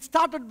 it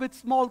started with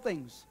small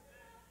things.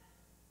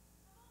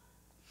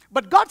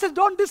 But God says,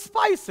 don't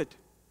despise it.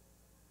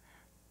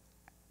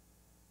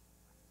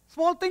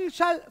 Small things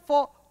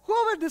for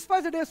whoever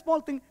despises a day of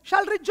small thing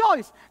shall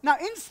rejoice. Now,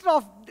 instead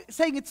of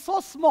saying it's so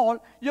small,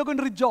 you're going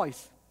to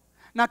rejoice.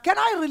 Now, can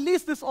I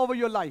release this over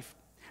your life?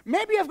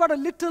 Maybe you've got a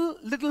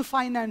little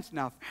finance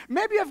now.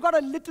 Maybe you've got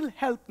a little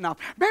health now.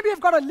 Maybe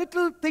you've got a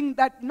little thing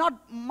that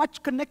not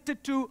much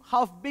connected to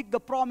how big the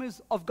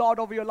promise of God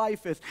over your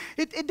life is.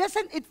 It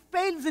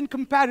fails in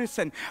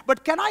comparison.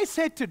 But can I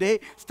say today,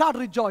 start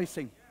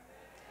rejoicing?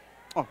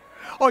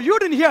 Oh, you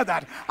didn't hear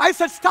that. I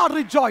said start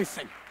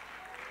rejoicing.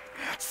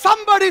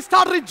 Somebody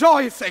start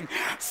rejoicing.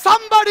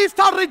 Somebody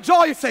start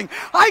rejoicing.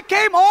 I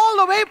came all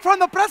the way from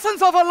the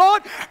presence of the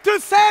Lord to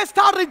say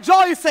start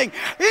rejoicing.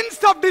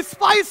 Instead of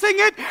despising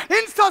it,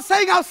 instead of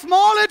saying how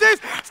small it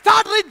is,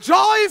 start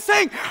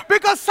rejoicing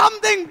because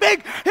something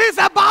big is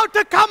about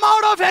to come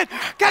out of it.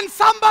 Can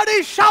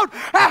somebody shout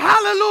a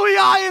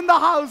hallelujah in the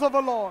house of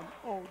the Lord?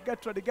 Oh,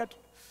 get ready, get ready.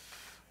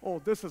 Oh,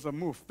 this is a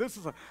move. This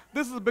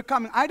is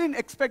becoming, I didn't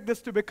expect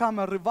this to become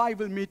a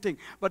revival meeting,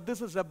 but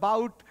this is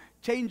about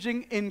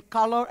changing in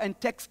color and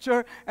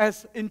texture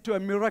as into a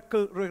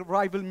miracle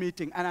revival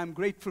meeting. And I'm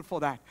grateful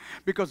for that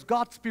because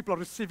God's people are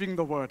receiving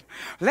the word.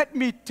 Let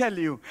me tell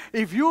you,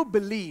 if you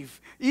believe,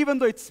 even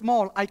though it's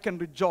small, I can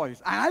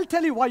rejoice. And I'll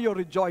tell you why you're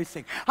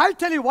rejoicing. I'll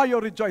tell you why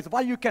you're rejoicing,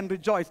 why you can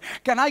rejoice.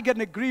 Can I get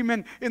an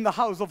agreement in the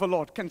house of the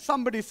Lord? Can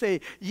somebody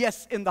say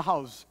yes in the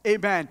house?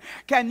 Amen.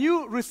 Can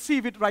you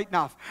receive it right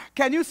now?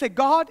 Can you say,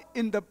 God,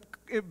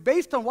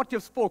 based on what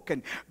you've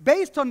spoken,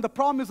 based on the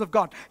promise of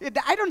God,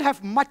 I don't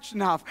have much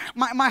now.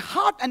 My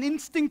heart and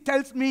instinct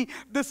tells me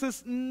this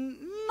is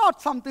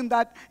not something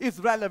that is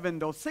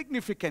relevant or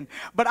significant,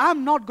 but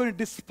I'm not going to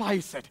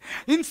despise it.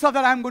 Instead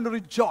that I'm going to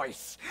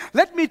rejoice.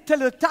 Let me tell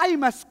you, the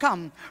time has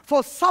come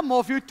for some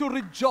of you to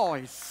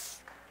rejoice.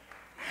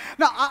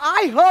 Now,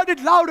 I heard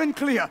it loud and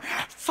clear.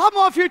 Some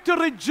of you to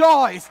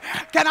rejoice.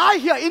 Can I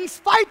hear, in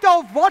spite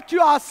of what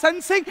you are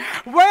sensing,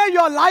 where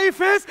your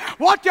life is,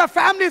 what your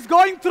family is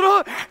going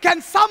through,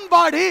 can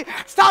somebody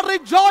start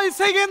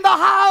rejoicing in the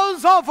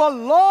house of the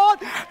Lord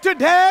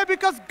today?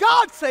 Because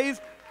God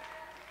says,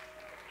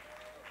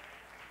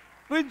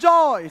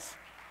 rejoice.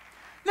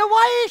 Now,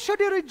 why should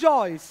you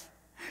rejoice?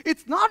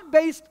 It's not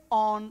based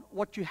on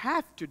what you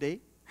have today.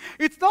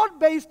 It's not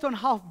based on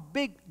how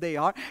big they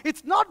are.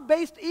 It's not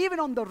based even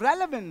on the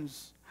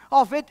relevance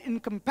of it in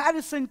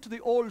comparison to the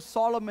old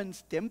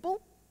Solomon's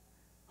temple.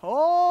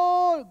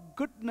 Oh,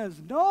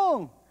 goodness,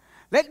 no.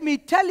 Let me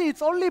tell you,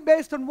 it's only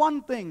based on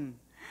one thing.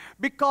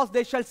 Because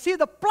they shall see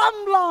the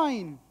plumb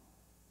line.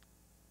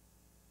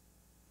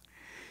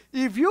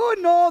 If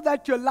you know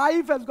that your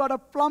life has got a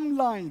plumb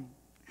line,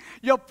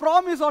 your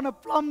promise on a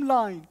plumb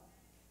line,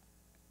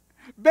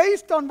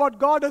 based on what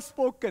God has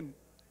spoken,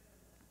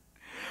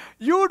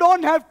 you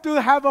don't have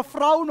to have a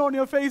frown on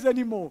your face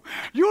anymore.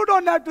 You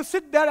don't have to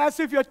sit there as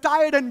if you're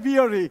tired and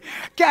weary.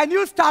 Can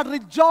you start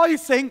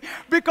rejoicing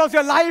because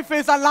your life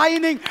is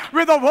aligning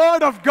with the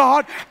Word of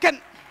God?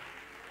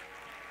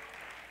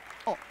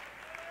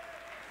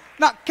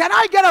 Now, can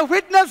I get a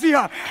witness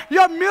here?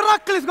 Your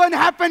miracle is going to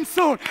happen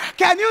soon.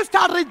 Can you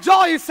start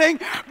rejoicing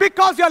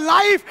because your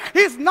life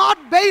is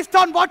not based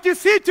on what you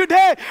see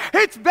today.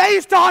 It's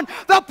based on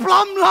the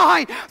plumb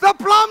line. The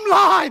plumb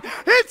line.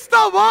 It's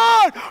the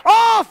Word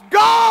of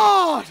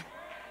God.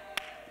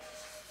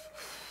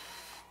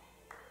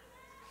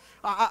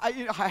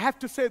 I have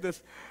to say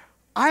this.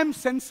 I'm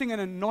sensing an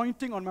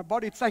anointing on my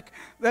body. It's like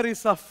there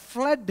is a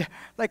flood,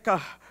 like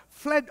a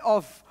flood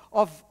of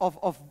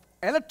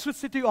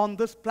electricity on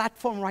this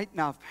platform right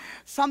now.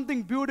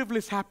 Something beautiful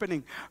is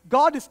happening.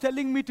 God is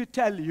telling me to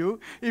tell you,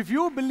 if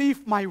you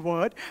believe my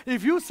word,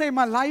 if you say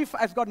my life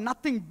has got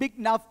nothing big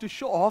enough to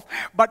show off,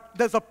 but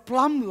there's a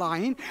plumb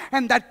line,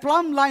 and that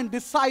plumb line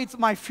decides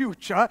my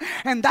future,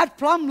 and that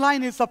plumb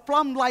line is a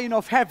plumb line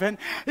of heaven.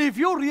 If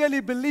you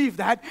really believe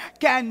that,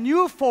 can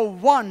you for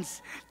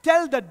once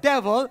tell the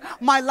devil,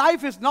 my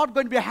life is not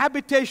going to be a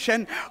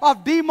habitation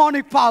of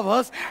demonic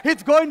powers.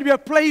 It's going to be a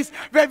place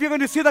where we're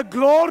going to see the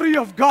glory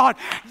of God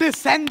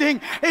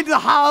descending into the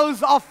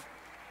house of...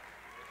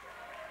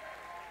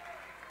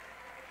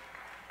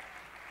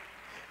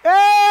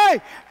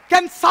 Hey!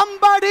 Can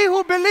somebody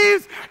who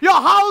believes your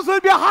house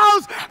will be a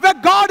house where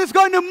God is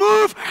going to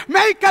move,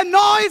 make a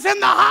noise in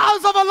the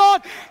house of the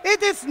Lord?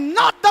 It is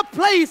not the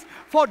place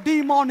for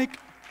demonic.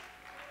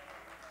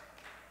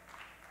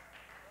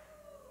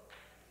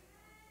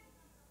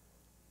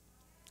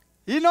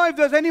 You know, if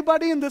there's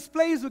anybody in this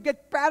place who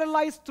get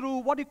paralyzed through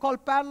what you call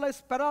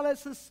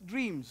paralysis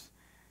dreams.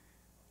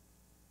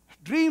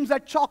 Dreams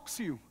that shocks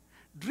you.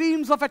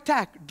 Dreams of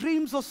attack.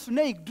 Dreams of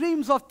snake.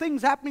 Dreams of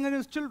things happening in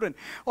his children.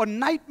 Or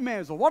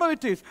nightmares or whatever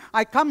it is.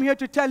 I come here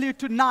to tell you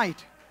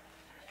tonight,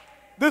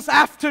 this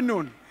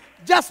afternoon,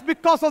 just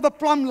because of the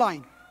plumb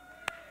line.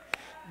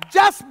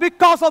 Just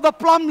because of the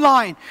plumb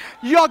line,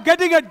 you are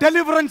getting a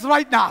deliverance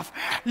right now.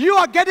 You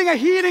are getting a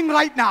healing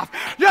right now.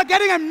 You are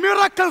getting a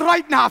miracle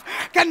right now.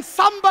 Can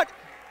somebody...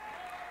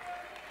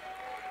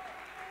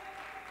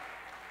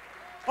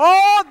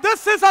 Oh,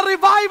 this is a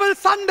revival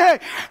Sunday.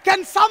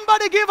 Can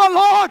somebody give a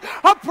Lord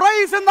a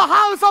praise in the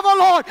house of the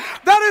Lord?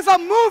 There is a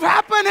move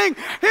happening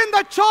in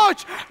the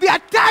church. The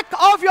attack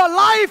of your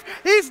life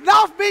is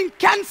now being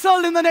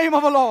cancelled in the name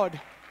of the Lord.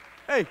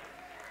 Hey,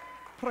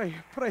 pray,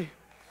 pray.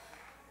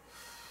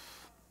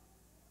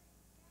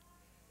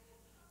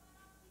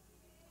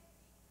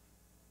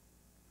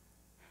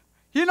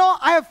 You know,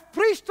 I have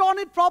preached on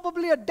it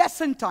probably a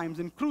dozen times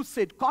in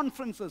crusade,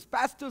 conferences,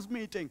 pastors'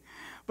 meeting.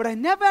 But I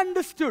never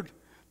understood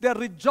they're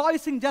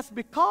rejoicing just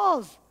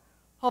because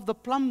of the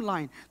plumb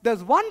line.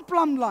 There's one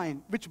plumb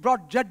line which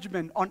brought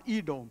judgment on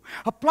Edom.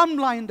 A plumb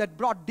line that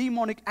brought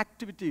demonic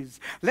activities.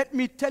 Let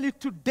me tell you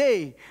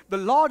today, the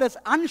Lord has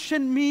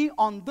unctioned me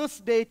on this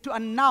day to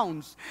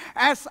announce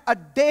as a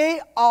day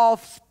of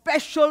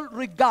special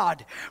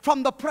regard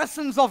from the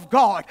presence of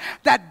God,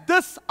 that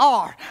this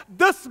hour,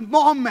 this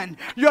moment,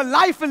 your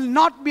life will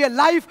not be a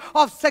life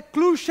of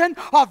seclusion,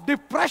 of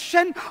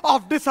depression,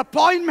 of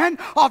disappointment,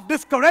 of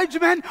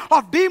discouragement,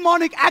 of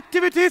demonic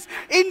activities.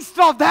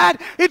 Instead of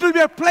that, it will be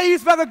a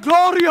place where the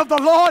glory of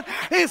the Lord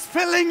is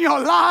filling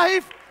your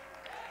life.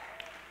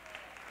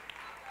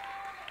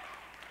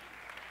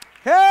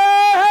 Hey,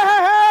 hey,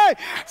 hey, hey.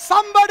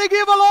 Somebody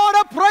give the Lord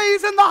a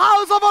praise in the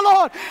house of the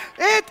Lord.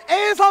 It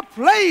is a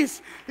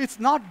place. It's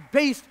not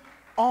based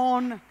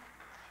on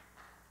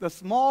the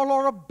small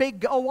or a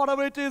big or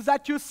whatever it is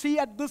that you see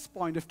at this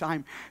point of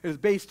time. It is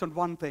based on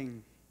one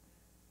thing.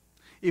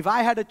 If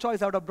I had a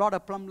choice, I would have brought a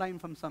plumb line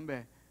from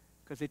somewhere.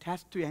 Because it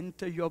has to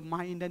enter your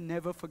mind and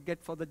never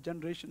forget for the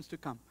generations to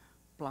come.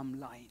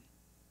 Plumb line.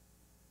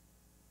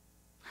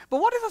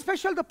 But what is the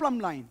special the plumb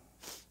line?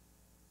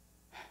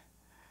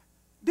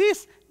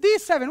 These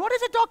seven, what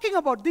is it talking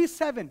about, these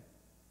seven?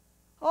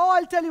 Oh,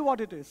 I'll tell you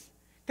what it is.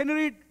 Can you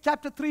read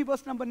chapter 3,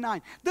 verse number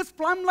 9? This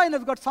plumb line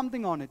has got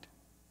something on it.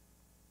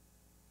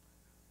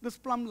 This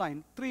plumb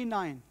line,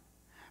 3:9.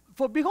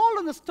 For behold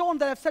on the stone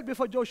that I've set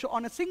before Joshua,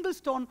 on a single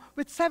stone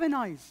with 7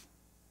 eyes.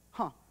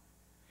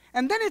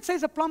 And then it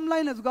says a plumb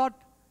line has got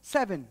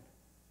 7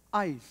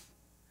 eyes.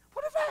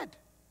 What is that?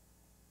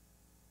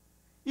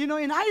 You know,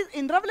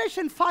 in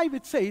Revelation 5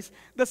 it says,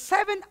 the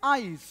 7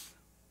 eyes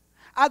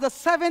are the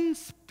 7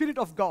 Spirit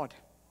of God.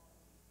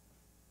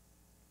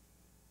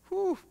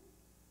 Whew.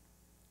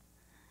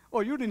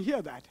 Oh, you didn't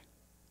hear that.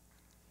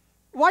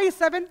 Why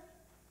 7?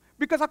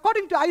 Because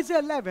according to Isaiah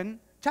 11,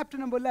 chapter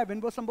number 11,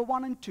 verse number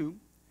 1 and 2,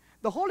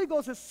 the Holy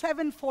Ghost is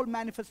sevenfold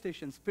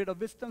manifestation. Spirit of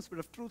wisdom,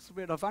 spirit of truth,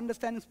 spirit of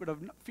understanding, spirit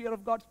of fear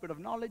of God, spirit of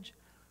knowledge.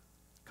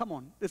 Come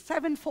on, the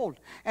sevenfold.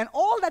 And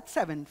all that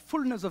seven,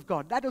 fullness of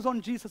God, that is on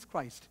Jesus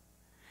Christ,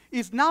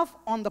 is now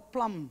on the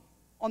plumb,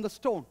 on the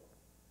stone.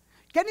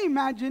 Can you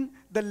imagine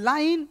the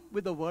line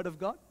with the Word of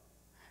God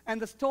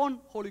and the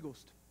stone, Holy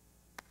Ghost?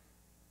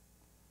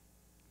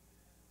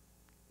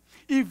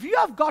 If you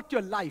have got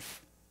your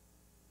life,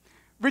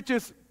 which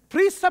is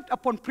precept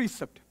upon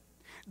precept,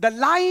 the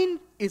line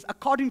is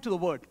according to the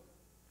Word,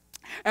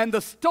 and the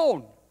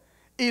stone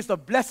is the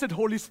blessed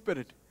Holy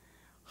Spirit,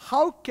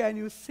 how can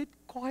you sit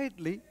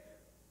quietly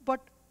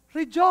but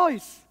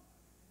rejoice?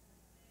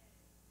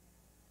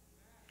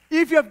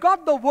 If you have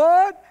got the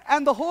Word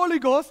and the Holy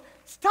Ghost,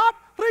 start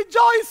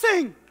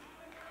rejoicing.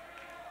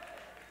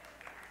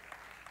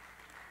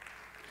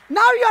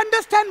 Now you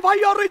understand why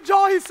you're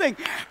rejoicing.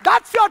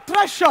 That's your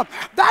treasure.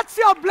 That's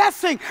your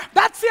blessing.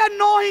 That's the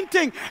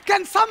anointing.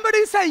 Can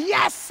somebody say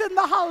yes in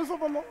the house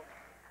of the Lord?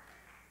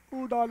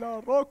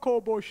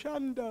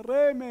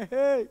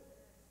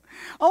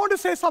 I want to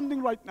say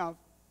something right now,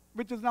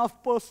 which is now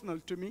personal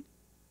to me.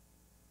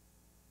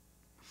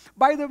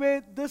 By the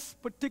way, this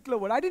particular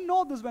word, I didn't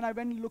know this when I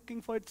went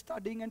looking for it,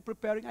 studying and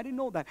preparing. I didn't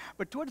know that.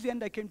 But towards the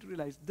end, I came to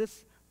realize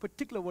this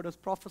particular word was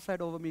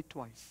prophesied over me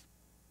twice.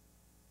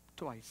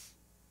 Twice.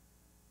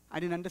 I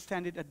didn't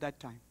understand it at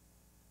that time.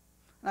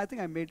 And I think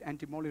I made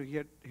Auntie Molly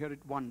hear it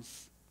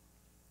once.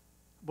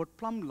 About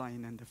plumb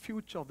line and the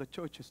future of the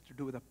church is to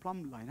do with a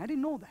plumb line. I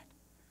didn't know that.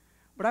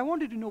 But I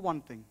wanted to know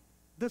one thing.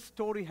 This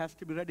story has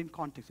to be read in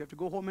context. You have to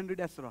go home and read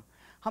Ezra.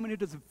 How many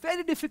it was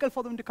very difficult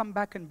for them to come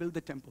back and build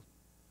the temple.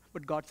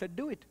 But God said,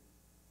 do it.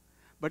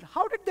 But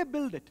how did they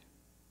build it?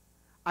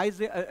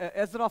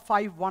 Ezra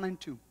 5, 1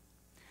 and 2.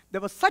 There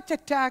was such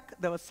attack.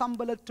 There was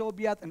Sanballat,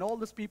 Tobiah, and all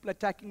these people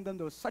attacking them.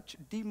 There was such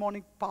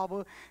demonic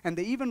power. And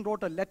they even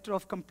wrote a letter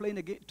of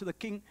complaint to the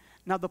king.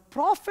 Now the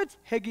prophets,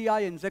 Haggai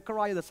and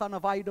Zechariah, the son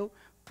of Iddo,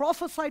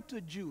 prophesied to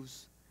the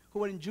Jews who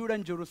were in Judah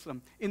and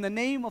Jerusalem in the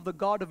name of the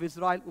God of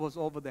Israel who was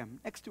over them.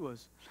 Next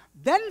verse.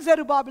 Then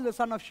Zerubbabel, the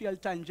son of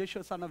Shealtiel, and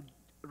Jeshua, son of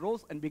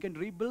rose and began to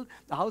rebuild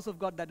the house of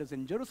God that is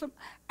in Jerusalem.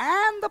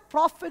 And the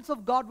prophets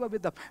of God were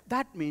with them.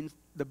 That means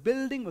the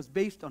building was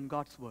based on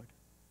God's word.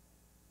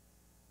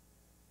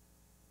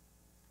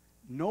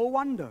 No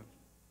wonder.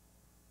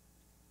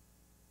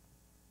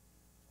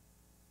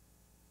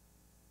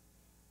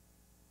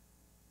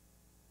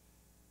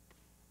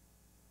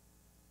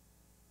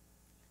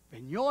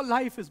 When your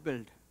life is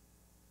built,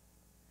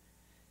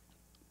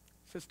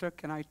 sister,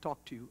 can I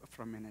talk to you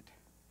for a minute?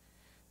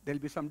 There'll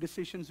be some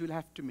decisions we'll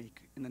have to make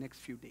in the next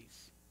few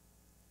days.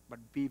 But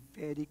be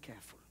very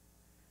careful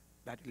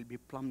that it will be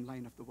plumb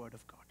line of the Word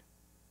of God.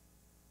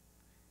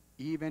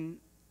 Even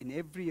in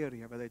every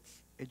area, whether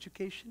it's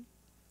education,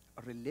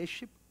 a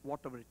relationship,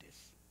 whatever it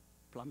is,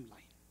 plumb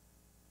line.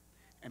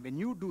 And when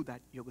you do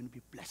that, you're going to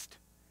be blessed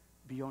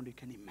beyond you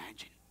can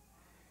imagine.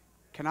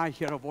 Can I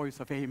hear a voice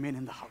of amen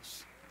in the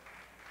house?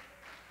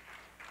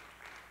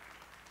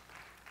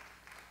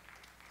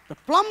 The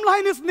plumb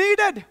line is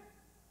needed.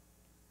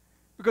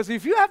 Because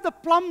if you have the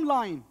plumb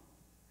line,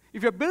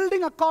 if you're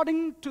building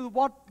according to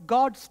what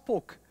God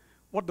spoke,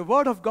 what the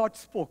Word of God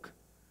spoke,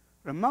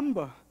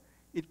 remember,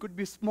 it could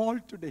be small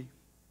today.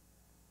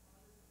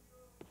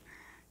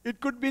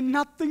 It could be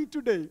nothing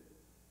today,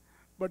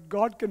 but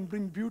God can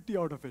bring beauty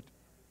out of it.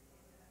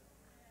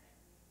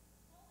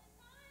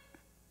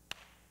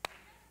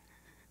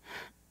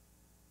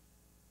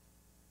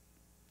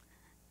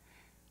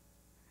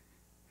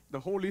 The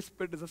Holy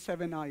Spirit is the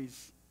seven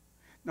eyes.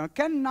 Now,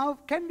 can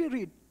we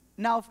read?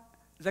 Now,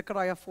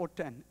 Zechariah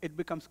 4:10, it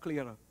becomes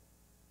clearer.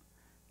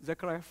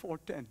 Zechariah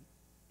 4:10.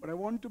 But I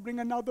want to bring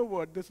another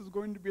word. This is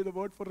going to be the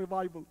word for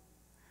revival.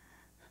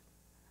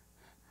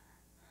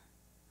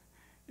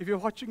 If you're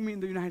watching me in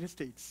the United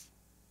States,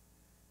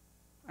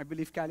 I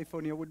believe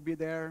California would be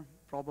there,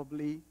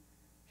 probably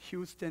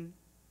Houston.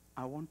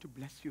 I want to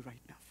bless you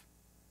right now.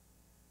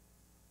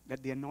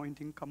 Let the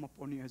anointing come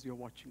upon you as you're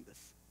watching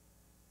this.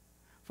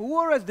 For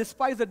whoever has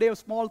despised the day of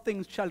small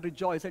things shall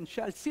rejoice and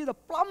shall see the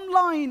plumb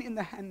line in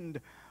the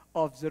hand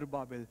of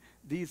Zerubbabel.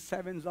 These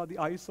sevens are the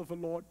eyes of the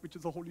Lord, which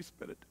is the Holy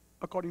Spirit,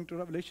 according to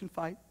Revelation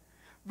 5,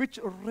 which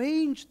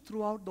range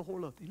throughout the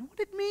whole earth. You know what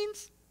it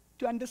means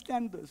to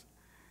understand this?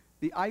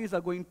 The eyes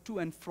are going to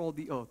and fro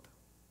the earth.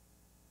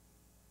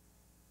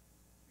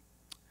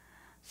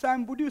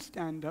 Sam, would you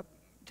stand up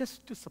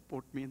just to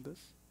support me in this?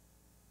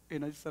 You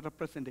know, it's a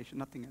representation,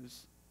 nothing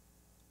else.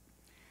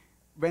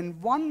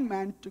 When one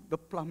man took the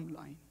plumb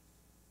line,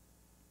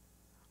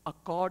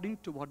 according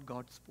to what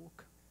God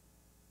spoke,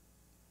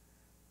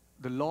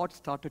 the Lord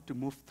started to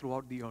move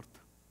throughout the earth.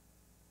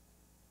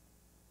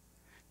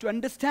 To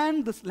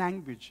understand this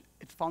language,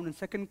 it's found in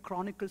 2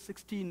 Chronicles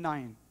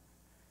 16:9.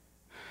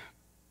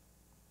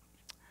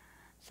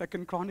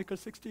 2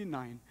 Chronicles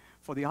 16:9.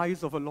 For the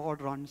eyes of the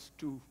Lord runs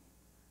to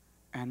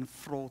and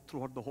fro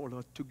throughout the whole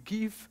earth, to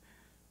give,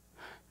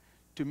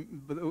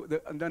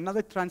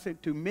 another translation,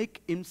 to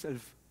make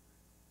himself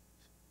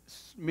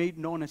made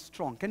known as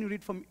strong. Can you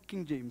read from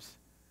King James?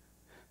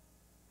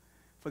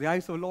 For the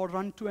eyes of the Lord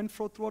run to and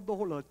fro throughout the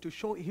whole earth to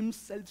show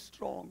himself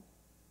strong.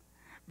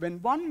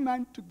 When one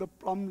man took the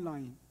plumb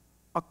line,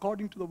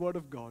 according to the word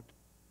of God,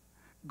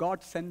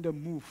 God sent a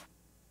move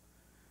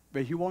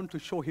where he wanted to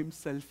show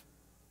himself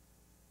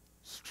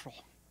strong.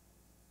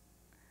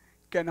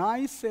 Can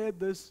I say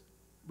this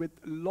with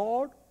a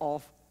lot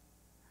of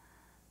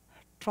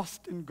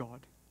trust in God?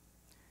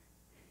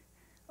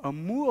 A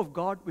move of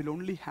God will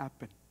only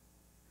happen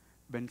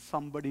when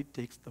somebody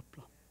takes the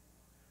plumb.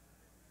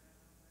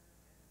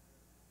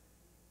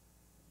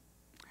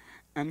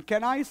 And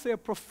can I say a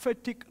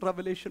prophetic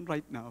revelation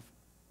right now?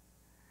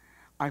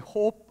 I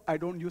hope I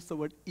don't use the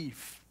word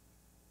if.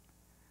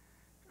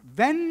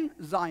 When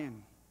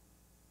Zion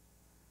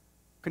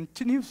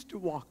continues to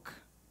walk,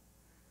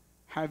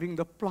 having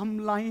the plumb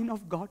line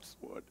of God's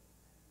word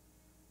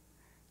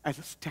as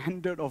a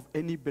standard of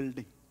any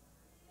building,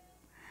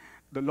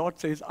 the Lord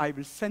says, I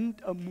will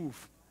send a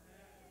move.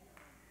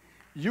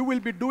 You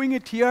will be doing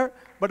it here,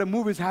 but a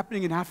move is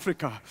happening in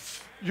Africa.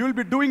 You'll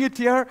be doing it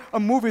here, a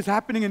move is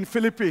happening in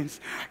Philippines.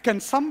 Can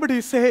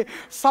somebody say,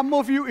 some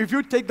of you, if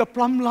you take the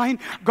plumb line,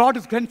 God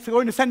is going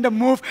to send a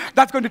move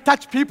that's going to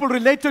touch people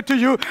related to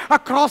you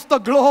across the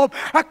globe,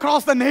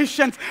 across the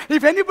nations.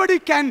 If anybody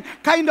can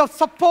kind of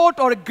support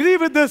or agree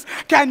with this,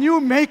 can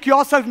you make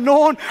yourself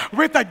known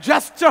with a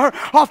gesture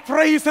of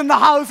praise in the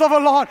house of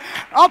the Lord?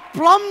 A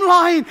plumb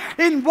line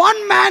in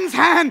one man's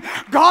hand.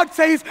 God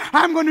says,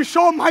 I'm going to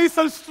show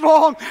myself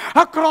strong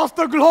across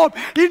the globe.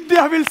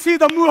 India will see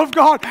the move of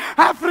God.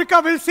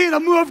 Africa will see the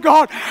move of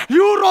God.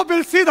 Europe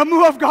will see the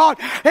move of God.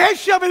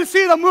 Asia will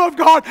see the move of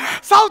God.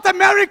 South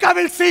America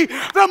will see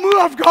the move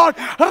of God.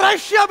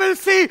 Russia will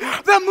see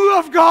the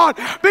move of God.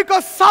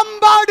 Because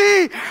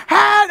somebody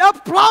had a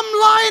plumb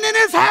line in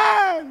his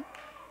hand.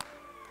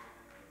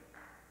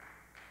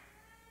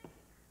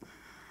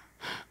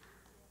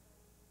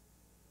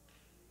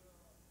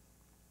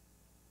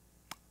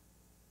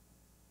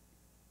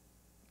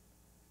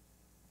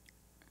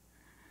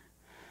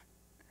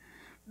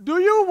 Do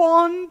you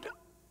want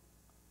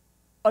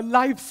a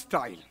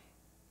lifestyle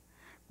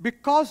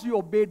because you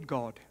obeyed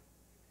God,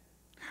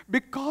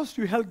 because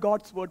you held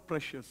God's word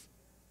precious?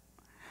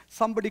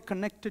 Somebody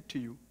connected to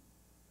you,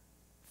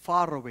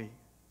 far away,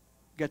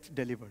 gets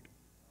delivered.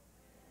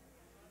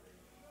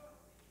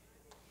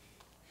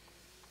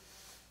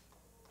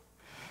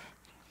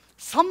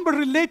 Somebody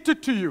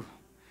related to you,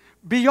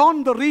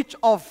 beyond the reach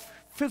of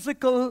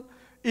physical,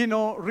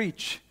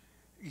 reach,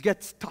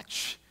 gets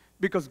touched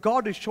because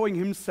God is showing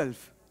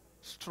himself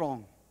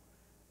strong,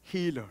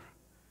 healer,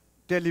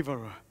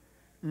 deliverer,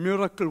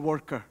 miracle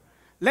worker.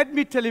 Let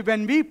me tell you,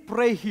 when we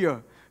pray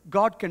here,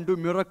 God can do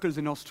miracles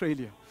in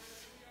Australia.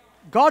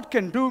 God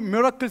can do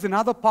miracles in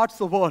other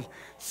parts of the world.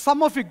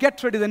 Some of you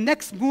get ready. The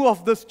next move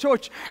of this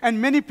church,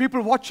 and many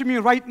people watching me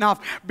right now,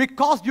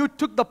 because you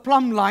took the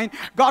plumb line,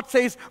 God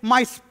says,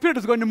 my spirit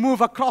is going to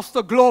move across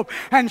the globe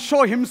and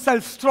show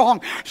himself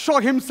strong, show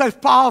himself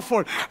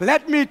powerful.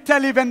 Let me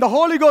tell you, when the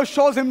Holy Ghost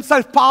shows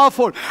himself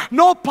powerful,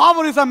 no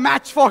power is a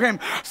match for him.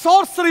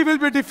 Sorcery will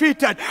be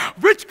defeated.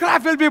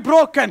 Witchcraft will be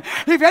broken.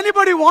 If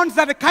anybody wants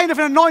that kind of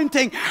an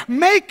anointing,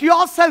 make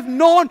yourself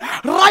known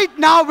right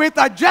now with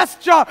a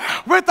gesture,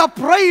 with a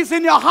praise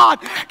in your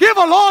heart. Give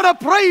a Lord a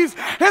praise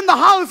in the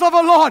house of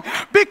the Lord.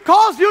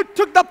 Because you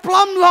took the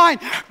plumb line,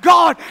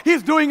 God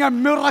is doing a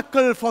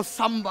miracle for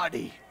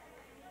somebody.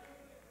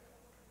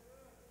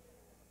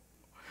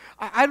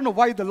 I don't know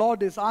why the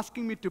Lord is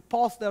asking me to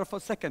pause there for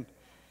a second.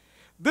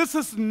 This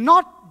is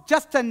not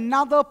just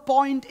another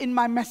point in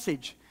my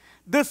message.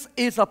 This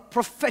is a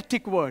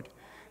prophetic word.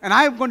 And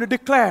I am going to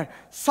declare,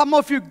 some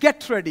of you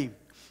get ready.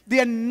 The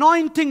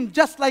anointing,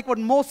 just like what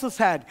Moses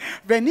had.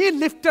 When he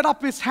lifted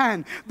up his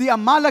hand, the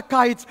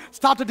Amalekites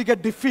started to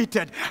get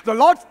defeated. The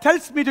Lord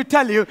tells me to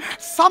tell you,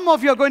 some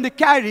of you are going to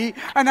carry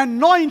an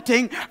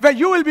anointing where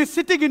you will be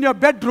sitting in your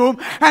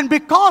bedroom, and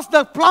because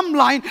the plumb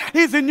line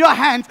is in your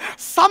hands,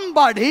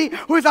 somebody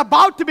who is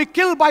about to be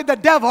killed by the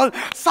devil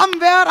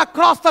somewhere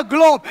across the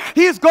globe,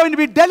 he is going to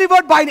be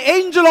delivered by an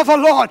angel of the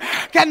Lord.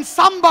 Can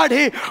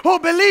somebody who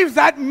believes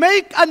that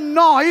make a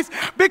noise,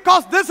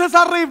 because this is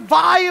a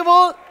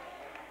revival?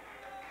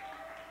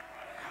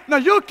 No,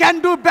 you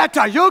can do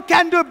better. You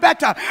can do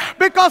better.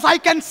 Because I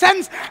can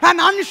sense an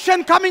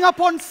unction coming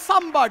upon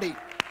somebody.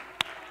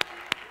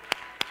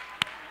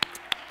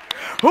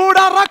 Oh,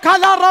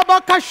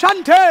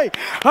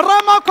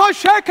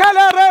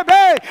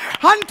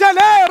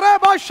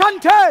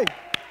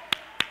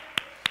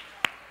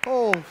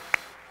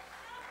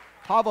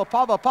 power,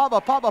 power,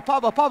 power, power,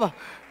 power, power,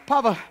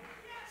 power.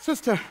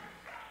 Sister,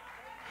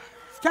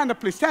 stand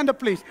up,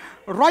 please.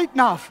 Right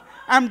now,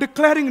 I'm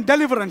declaring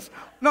deliverance.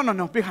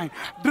 No, behind.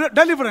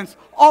 Deliverance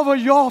over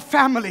your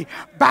family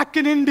back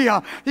in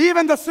India.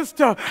 Even the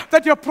sister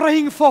that you're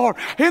praying for,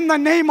 in the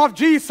name of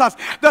Jesus.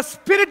 The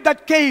spirit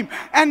that came,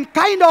 and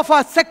kind of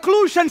a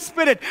seclusion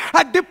spirit,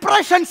 a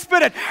depression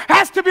spirit,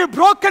 has to be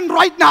broken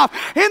right now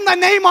in the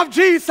name of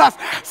Jesus.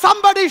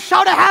 Somebody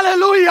shout a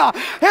hallelujah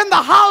in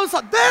the house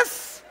of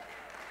this.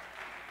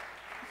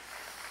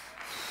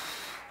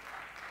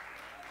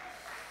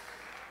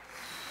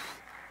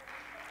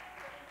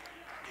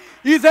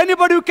 Is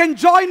anybody who can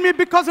join me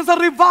because it's a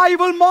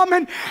revival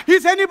moment?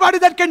 Is anybody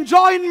that can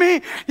join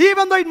me,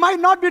 even though it might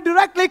not be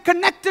directly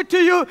connected to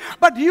you,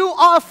 but you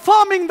are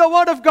affirming the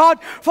word of God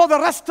for the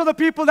rest of the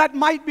people that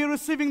might be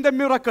receiving the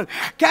miracle?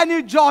 Can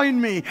you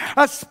join me?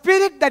 A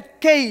spirit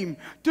that came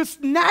to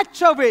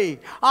snatch away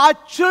our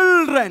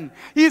children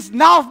is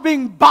now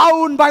being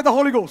bound by the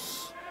Holy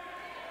Ghost.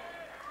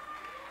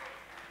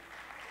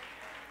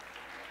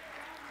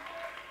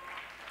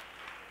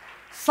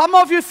 Some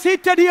of you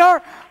seated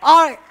here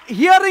are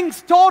hearing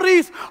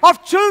stories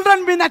of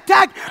children being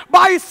attacked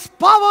by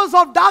powers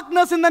of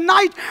darkness in the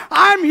night.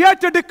 I am here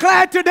to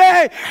declare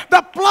today,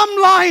 the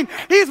plumb line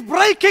is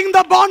breaking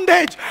the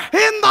bondage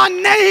in the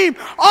name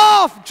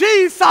of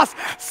Jesus.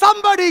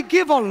 Somebody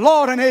give a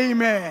Lord an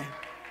amen.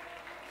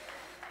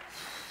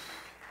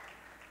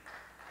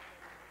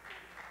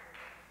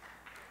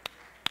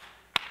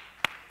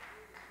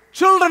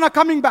 Children are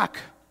coming back.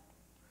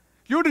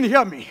 You didn't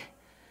hear me.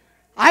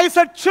 I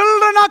said,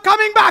 children are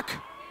coming back.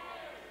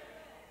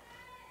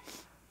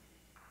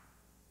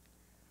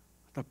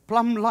 The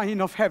plumb line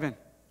of heaven.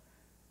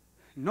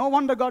 No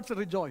wonder God should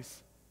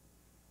rejoice.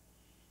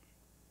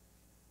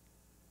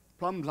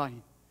 Plumb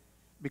line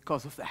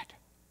because of that.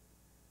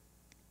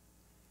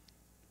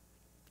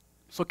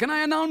 So can I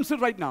announce it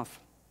right now?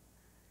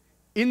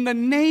 In the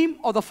name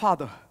of the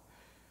Father,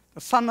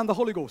 the Son, and the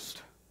Holy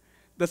Ghost,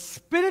 the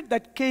spirit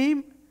that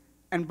came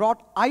and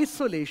brought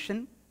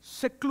isolation,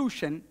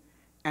 seclusion,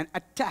 and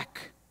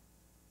attack,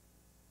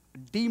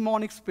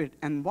 demonic spirit.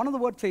 And one of the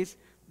words says,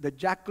 the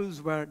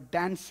jackals were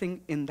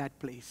dancing in that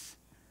place.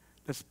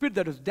 The spirit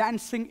that was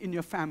dancing in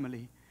your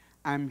family,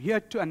 I'm here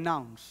to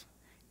announce,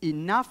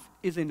 enough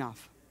is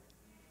enough.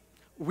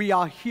 We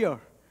are here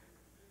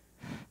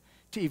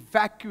to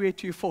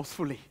evacuate you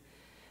forcefully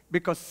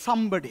because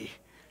somebody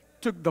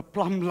took the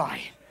plumb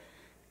line,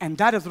 and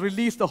that has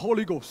released the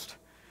Holy Ghost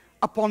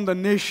upon the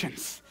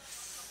nations.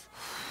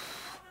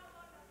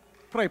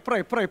 Pray,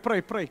 pray, pray, pray,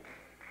 pray.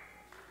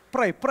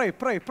 Pray, pray,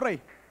 pray,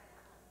 pray.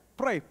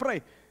 Pray,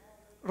 pray.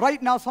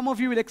 Right now, some of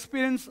you will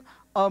experience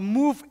a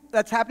move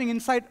that's happening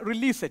inside.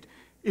 Release it.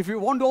 If you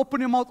want to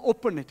open your mouth,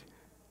 open it.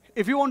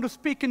 If you want to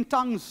speak in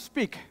tongues,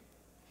 speak.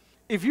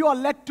 If you are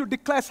led to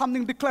declare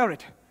something, declare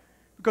it.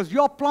 Because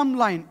your plumb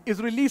line is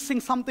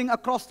releasing something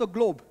across the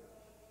globe.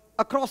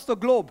 Across the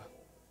globe.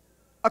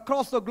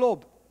 Across the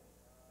globe.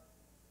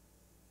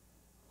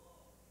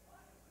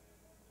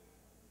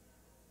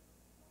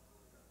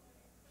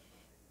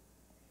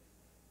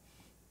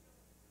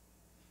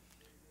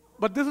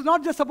 But this is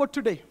not just about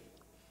today.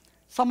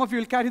 Some of you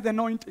will carry the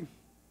anointing.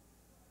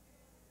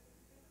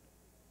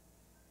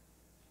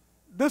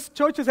 This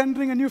church is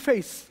entering a new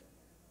phase.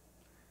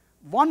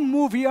 One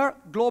move here,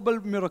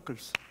 global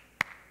miracles.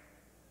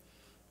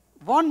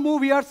 One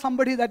move here,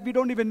 somebody that we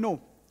don't even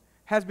know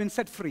has been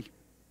set free.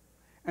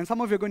 And some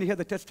of you are going to hear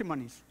the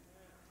testimonies.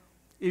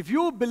 If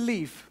you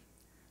believe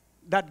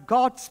that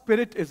God's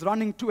Spirit is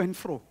running to and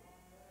fro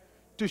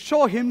to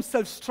show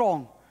Himself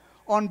strong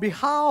on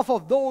behalf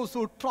of those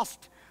who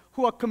trust,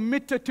 who are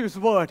committed to His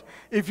word,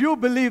 if you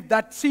believe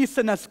that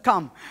season has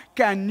come,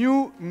 can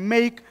you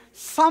make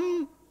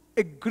some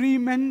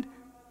agreement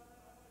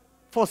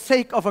for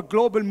sake of a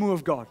global move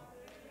of God?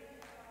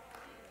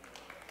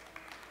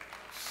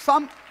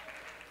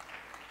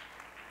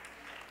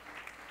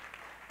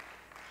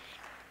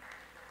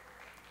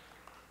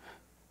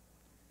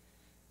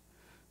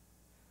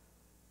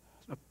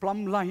 The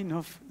plumb line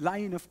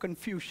of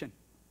confusion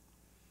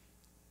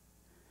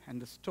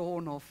and the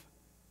stone of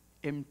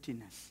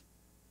emptiness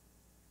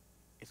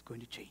is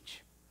going to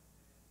change.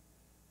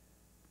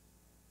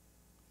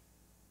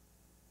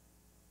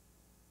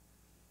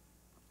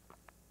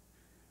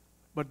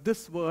 But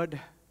this word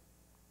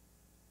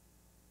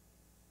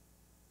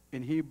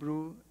in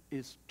Hebrew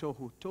is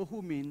tohu.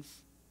 Tohu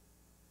means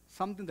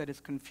something that is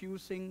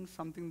confusing,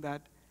 something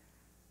that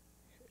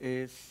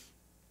is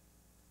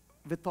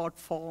without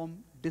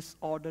form,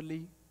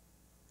 disorderly.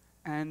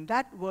 And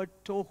that word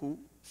tohu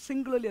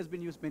singularly has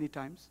been used many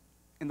times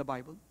in the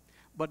Bible.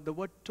 But the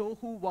word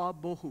tohu wa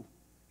bohu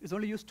is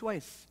only used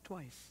twice.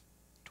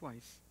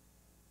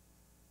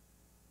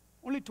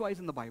 Only twice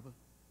in the Bible.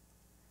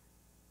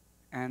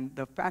 And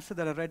the passage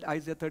that I read,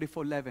 Isaiah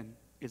 34:11,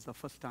 is the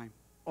first time,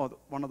 or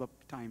one of the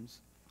times.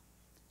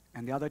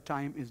 And the other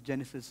time is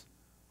Genesis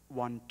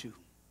 1:2.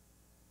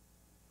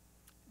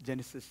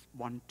 Genesis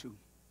 1:2.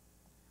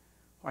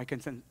 I can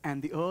sense,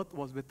 and the earth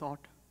was without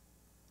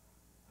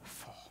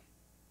form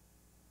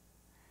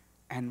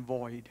and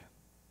void,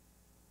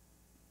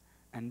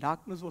 and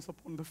darkness was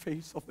upon the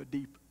face of the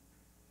deep,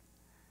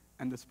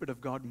 and the Spirit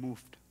of God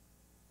moved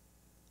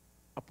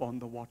upon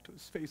the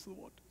waters, face of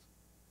the waters.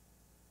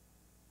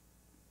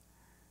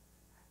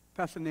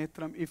 Pastor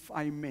Netram, if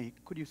I may,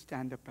 could you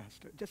stand up,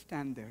 Pastor? Just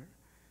stand there,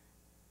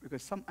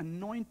 because some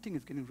anointing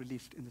is getting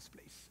released in this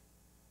place.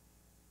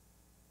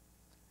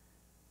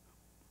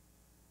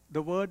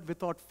 The word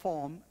without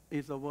form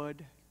is the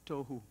word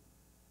tohu,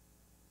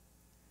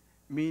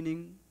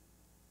 meaning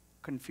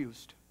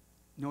confused,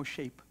 no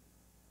shape.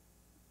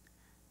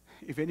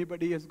 If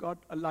anybody has got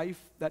a life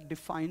that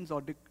defines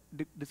or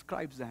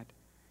describes that,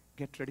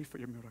 get ready for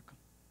your miracle.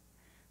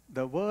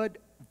 The word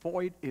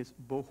void is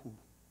Bohu.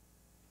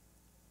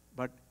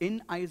 But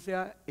in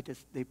Isaiah, it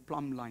is the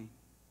plumb line.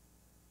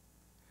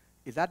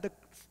 Is that the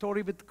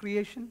story with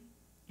creation?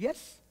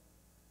 Yes.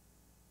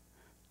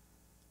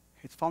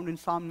 It's found in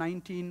Psalm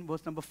 19,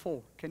 verse number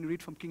 4. Can you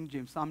read from King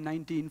James? Psalm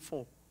 19,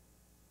 4.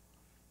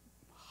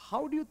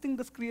 How do you think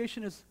this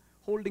creation is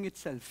holding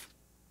itself?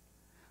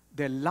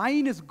 The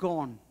line is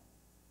gone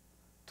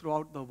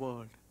throughout the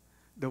world.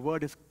 The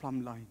word is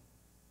plumb line.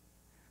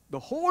 The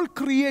whole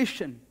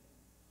creation,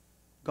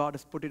 God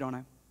has put it on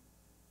a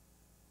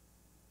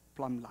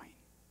plumb line.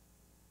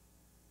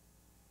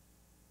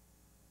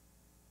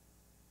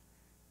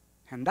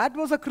 And that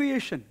was a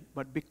creation.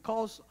 But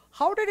because,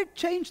 how did it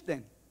change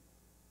then?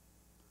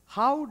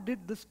 How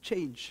did this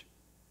change?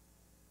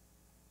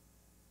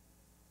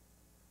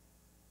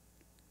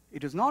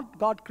 It is not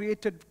God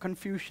created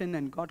confusion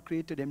and God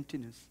created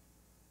emptiness.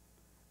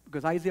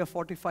 Because Isaiah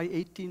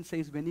 45:18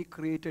 says when he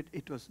created,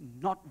 it was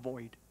not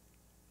void.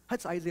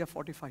 That's Isaiah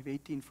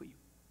 45:18 for you.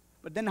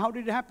 But then how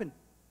did it happen?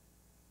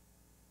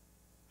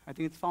 I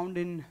think it's found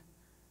in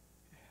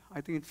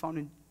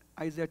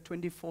Isaiah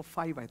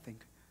 24:5, I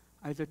think.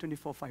 Isaiah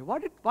 24:5.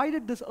 Why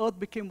did this earth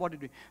become what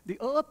it is? The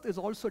earth is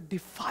also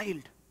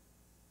defiled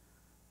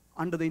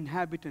under the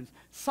inhabitants.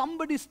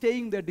 Somebody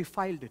staying there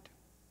defiled it.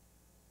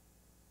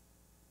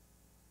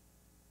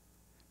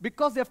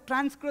 Because they have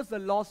transgressed the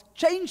laws,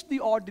 changed the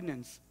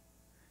ordinance.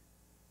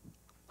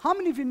 How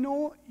many of you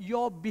know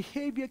your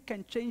behavior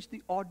can change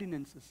the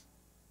ordinances?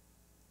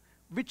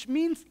 Which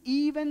means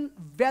even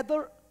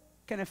weather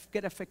can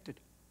get affected.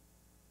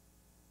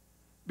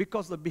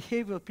 Because the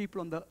behavior of people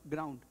on the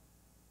ground.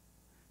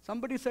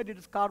 Somebody said it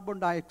is carbon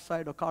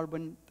dioxide or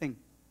carbon thing.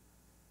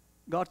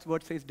 God's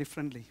word says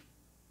differently.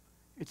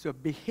 It's your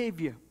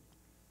behavior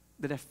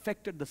that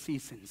affected the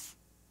seasons.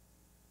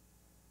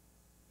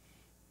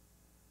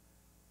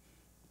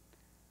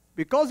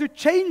 Because you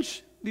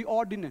change the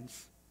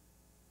ordinance.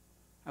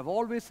 I've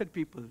always said,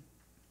 people,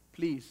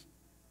 please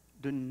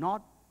do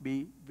not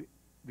be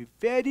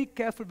very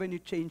careful when you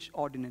change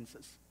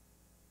ordinances.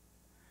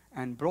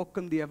 And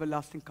broken the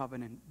everlasting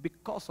covenant.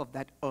 Because of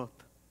that, earth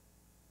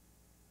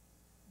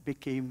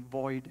became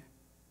void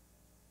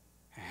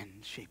and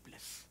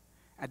shapeless.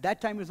 At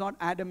that time, it was not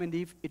Adam and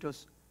Eve, it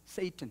was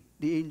Satan,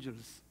 the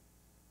angels,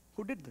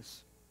 who did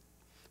this.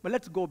 But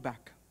let's go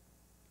back.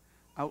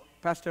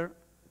 Pastor,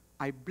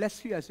 I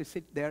bless you as you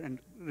sit there and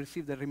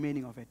receive the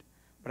remaining of it.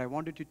 But I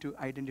wanted you to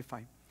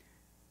identify.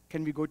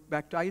 Can we go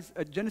back to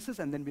Genesis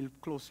and then we'll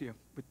close here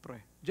with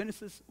prayer.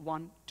 Genesis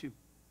 1:2.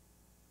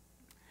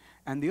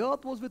 And the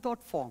earth was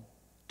without form,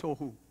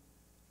 Tohu,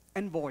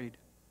 and void,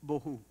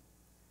 Bohu.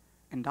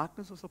 And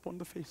darkness was upon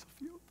the face of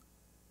the earth.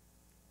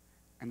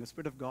 And the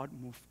Spirit of God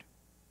moved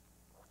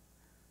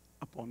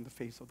upon the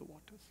face of the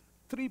waters.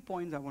 3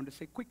 points I want to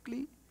say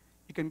quickly.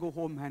 You can go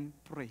home and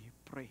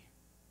pray.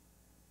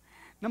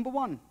 Number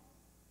 1,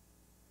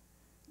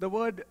 the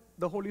word,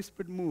 the Holy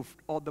Spirit moved,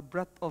 or the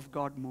breath of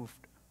God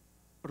moved.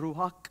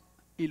 Ruach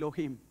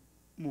Elohim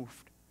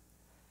moved.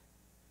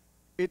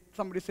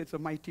 Somebody said it's a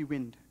mighty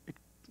wind.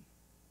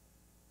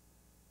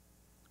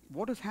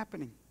 What is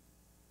happening?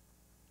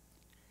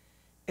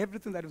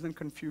 Everything that was in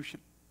confusion.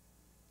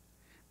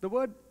 The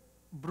word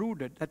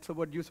brooded, that's a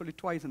word used only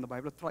twice in the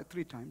Bible,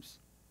 3 times.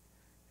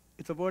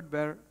 It's a word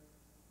where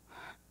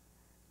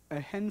a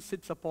hen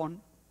sits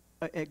upon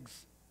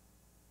eggs.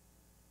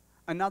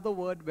 Another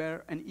word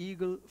where an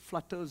eagle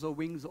flutters her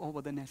wings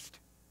over the nest.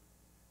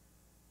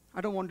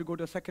 I don't want to go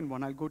to the second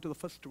one, I'll go to the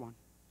first one.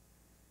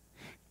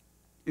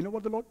 You know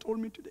what the Lord told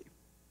me today?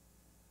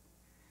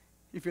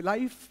 If your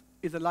life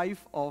is a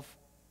life of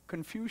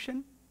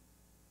confusion,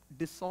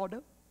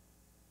 disorder,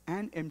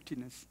 and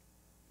emptiness,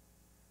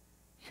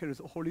 here is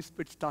the Holy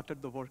Spirit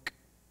started the work.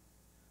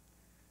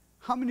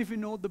 How many of you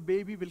know the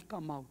baby will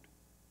come out?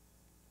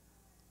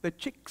 The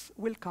chicks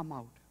will come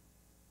out.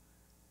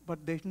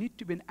 But there needs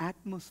to be an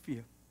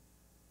atmosphere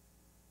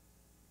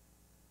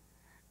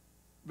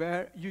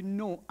where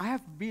I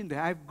have been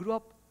there. I grew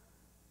up,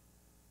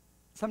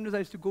 sometimes I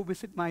used to go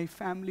visit my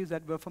families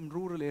that were from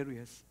rural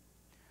areas.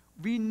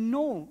 We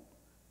know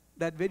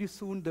that very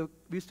soon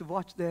we used to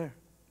watch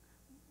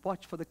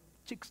for the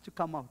chicks to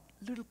come out.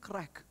 Little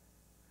crack.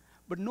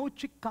 But no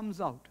chick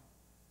comes out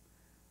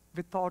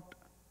without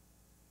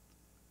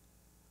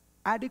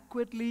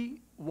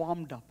adequately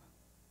warmed up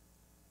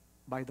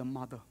by the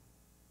mother.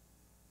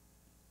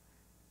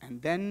 And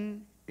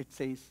then it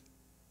says,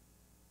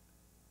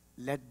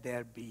 let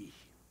there be.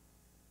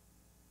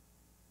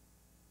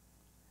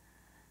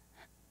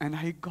 And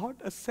I got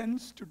a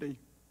sense today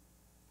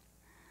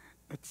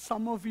that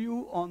some of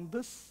you on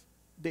this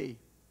day,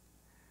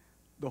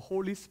 the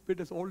Holy Spirit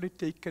has already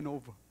taken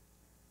over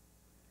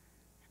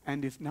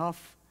and is now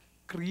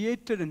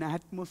created an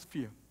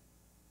atmosphere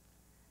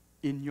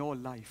in your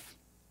life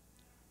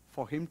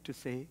for Him to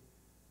say,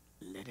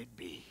 let it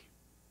be.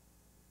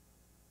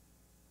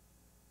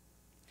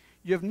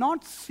 You have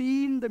not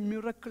seen the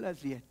miracle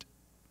as yet,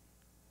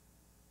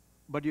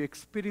 but you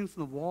experience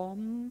the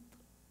warmth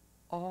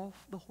of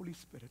the Holy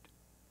Spirit.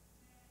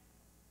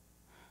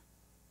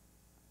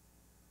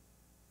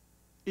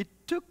 It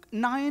took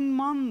 9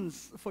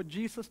 months for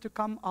Jesus to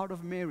come out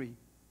of Mary.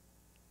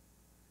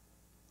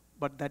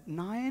 But that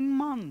 9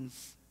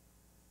 months,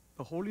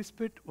 the Holy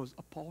Spirit was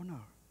upon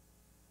her.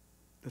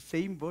 The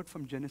same word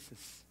from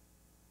Genesis.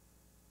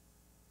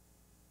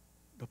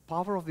 The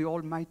power of the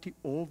Almighty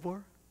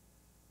overshadowed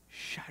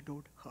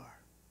her.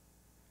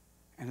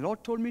 And the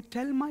Lord told me,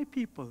 tell my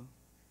people,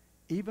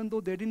 even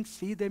though they didn't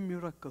see their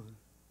miracle,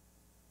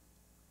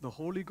 the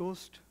Holy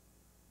Ghost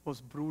was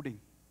brooding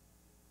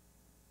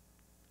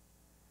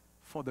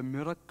for the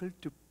miracle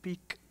to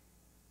peek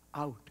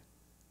out.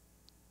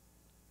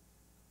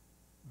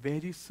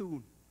 Very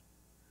soon,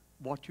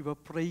 what you were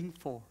praying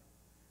for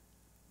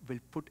will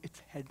put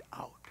its head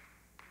out.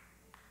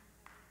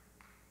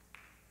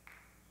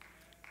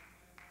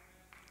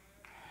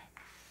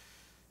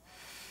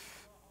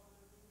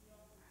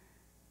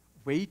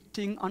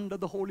 Waiting under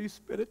the Holy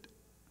Spirit,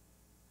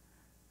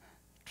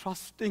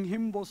 trusting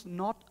Him was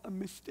not a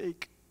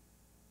mistake.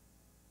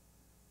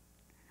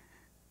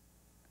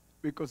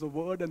 Because the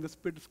Word and the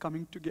Spirit is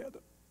coming together.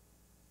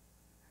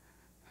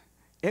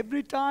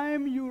 Every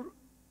time you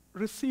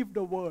received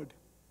a word,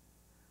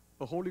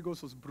 the Holy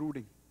Ghost was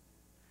brooding.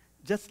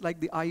 Just like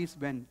the eyes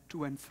went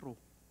to and fro.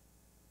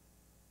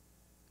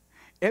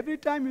 Every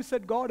time you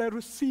said, God, I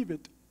receive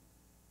it,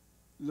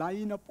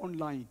 line upon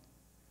line,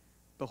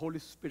 the Holy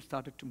Spirit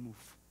started to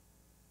move.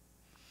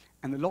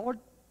 And the Lord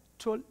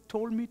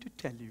told me to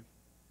tell you,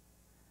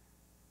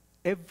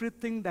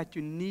 everything that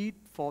you need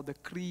for the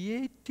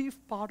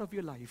creative part of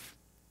your life,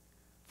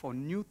 for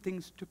new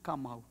things to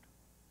come out,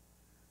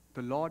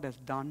 the Lord has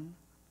done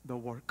the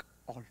work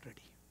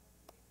already.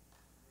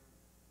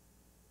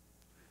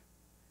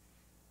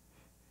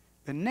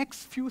 The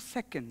next few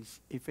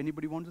seconds, if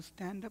anybody wants to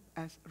stand up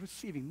as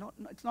receiving,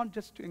 it's not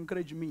just to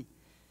encourage me,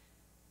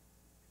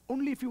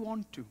 only if you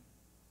want to,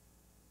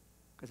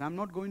 because I'm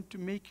not going to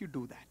make you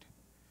do that.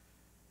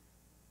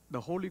 The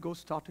Holy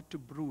Ghost started to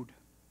brood.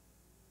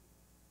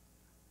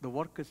 The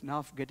work is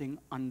now getting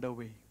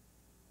underway.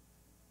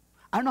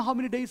 I don't know how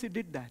many days He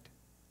did that,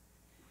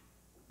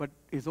 but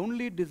His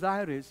only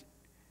desire is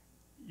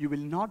you will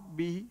not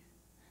be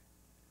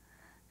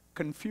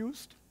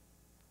confused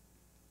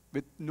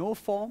with no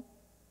form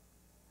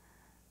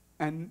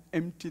and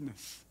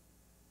emptiness.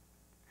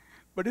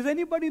 But is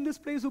anybody in this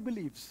place who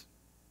believes,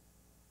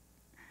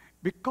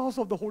 because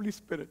of the Holy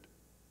Spirit,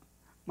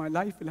 my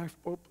life will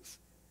have purpose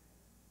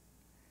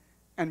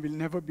and will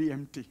never be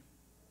empty?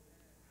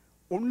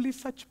 Only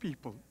such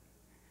people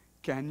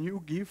can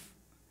you give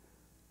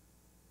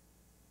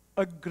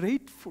a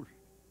grateful,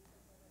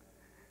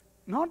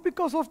 not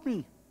because of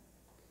me,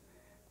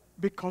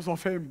 because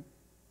of Him,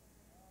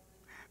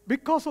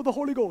 because of the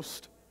Holy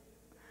Ghost.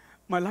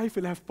 My life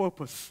will have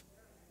purpose.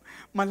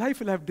 My life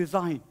will have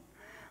design.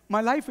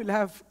 My life will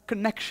have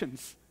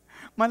connections.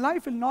 My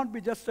life will not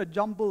be just a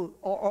jumble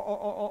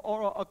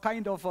or a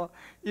kind of,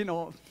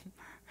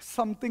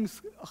 some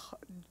things,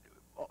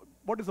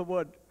 what is the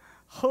word?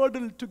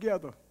 Huddled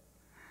together.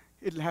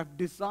 It'll have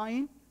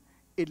design.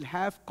 It'll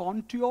have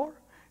contour.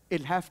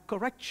 It'll have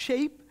correct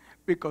shape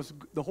because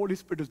the Holy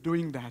Spirit is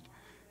doing that.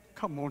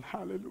 Come on,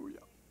 hallelujah.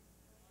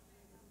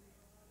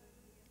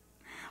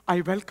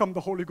 I welcome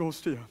the Holy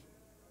Ghost here.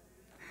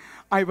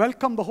 I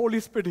welcome the Holy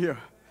Spirit here.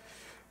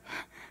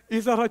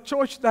 Is there a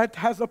church that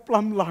has a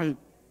plumb line?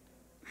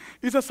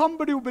 Is there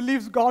somebody who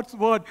believes God's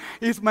word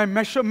is my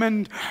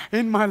measurement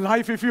in my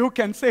life? If you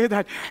can say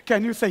that,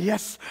 can you say,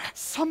 yes,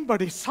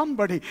 somebody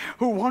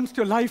who wants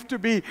your life to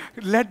be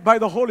led by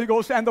the Holy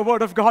Ghost and the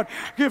word of God,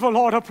 give a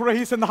lot of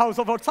praise in the house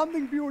of God.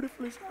 Something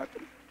beautiful is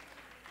happening.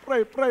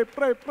 Pray, pray,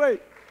 pray, pray.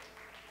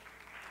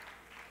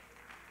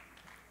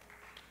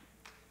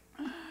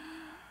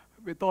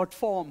 Without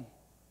form.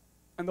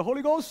 And the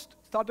Holy Ghost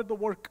started the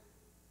work.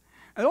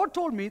 And the Lord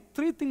told me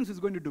 3 things He's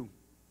going to do.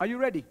 Are you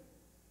ready?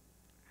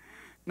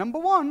 Number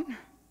 1,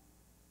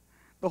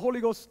 the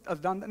Holy Ghost has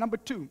done that. Number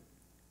 2,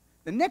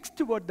 the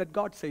next word that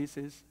God says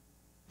is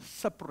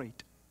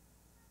separate.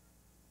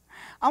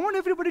 I want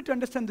everybody to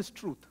understand this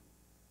truth.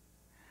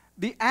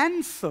 The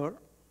answer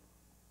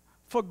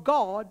for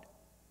God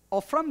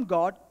or from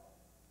God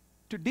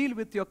to deal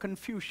with your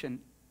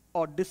confusion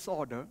or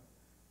disorder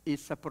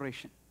is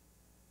separation.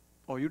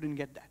 Oh, you didn't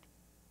get that.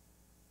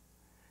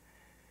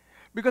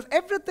 Because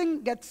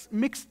everything gets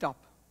mixed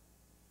up.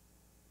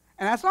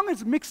 And as long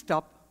as it's mixed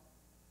up,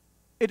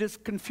 it is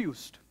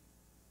confused.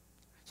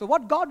 So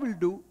what God will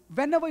do,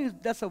 whenever He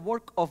does a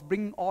work of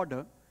bringing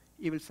order,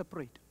 He will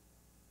separate.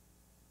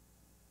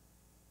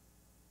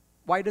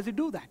 Why does He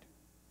do that?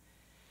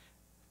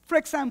 For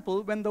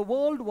example, when the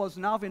world was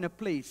now in a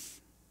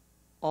place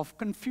of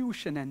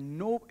confusion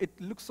and it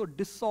looks so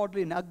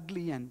disorderly and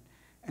ugly and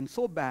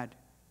so bad,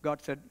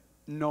 God said,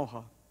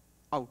 Noah,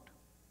 out.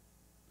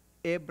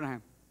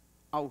 Abraham,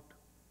 out.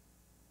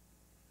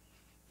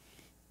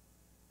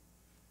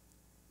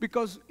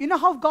 Because you know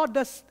how God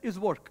does His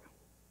work?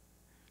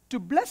 To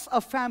bless a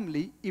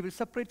family, He will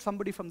separate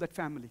somebody from that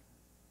family.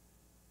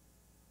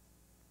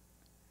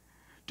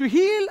 To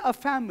heal a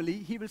family,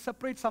 he will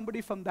separate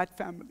somebody from that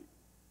family.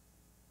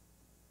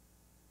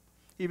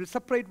 He will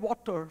separate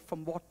water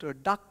from water,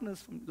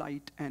 darkness from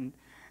light,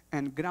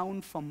 and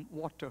ground from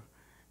water,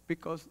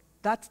 because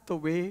that's the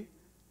way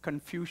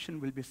confusion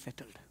will be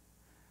settled.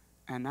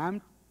 And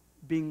I'm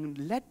being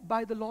led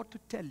by the Lord to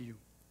tell you,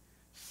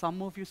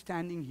 some of you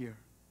standing here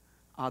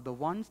are the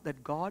ones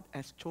that God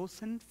has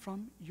chosen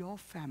from your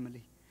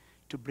family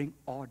to bring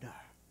order.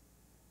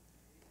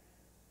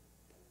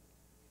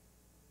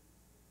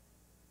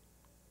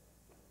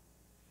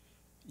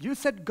 You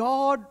said,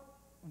 God,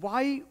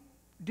 why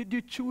did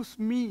you choose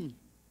me?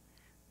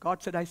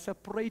 God said, I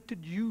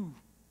separated you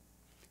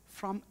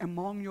from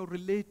among your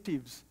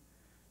relatives,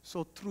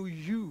 so through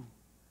you,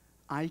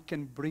 I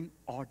can bring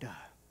order.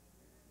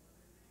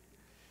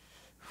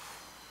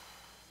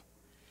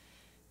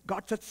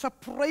 God said,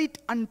 separate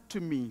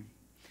unto me.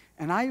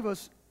 And I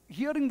was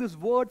hearing this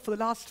word for the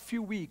last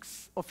few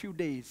weeks or few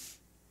days.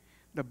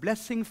 The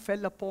blessing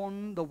fell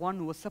upon the one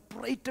who was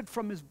separated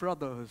from his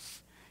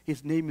brothers.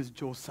 His name is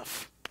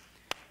Joseph.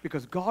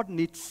 Because God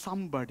needs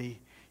somebody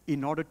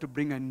in order to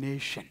bring a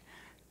nation,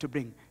 to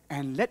bring.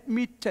 And let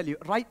me tell you,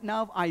 right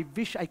now, I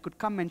wish I could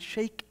come and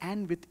shake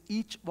hands with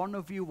each one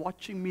of you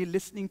watching me,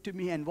 listening to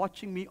me, and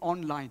watching me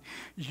online.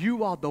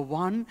 You are the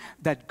one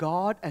that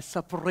God has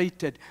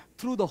separated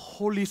through the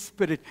Holy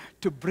Spirit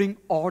to bring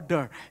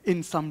order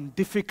in some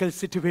difficult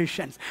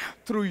situations.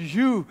 Through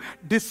you,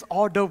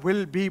 disorder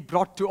will be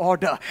brought to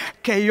order.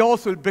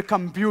 Chaos will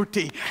become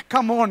beauty.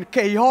 Come on,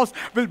 chaos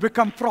will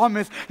become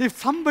promise. If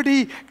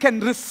somebody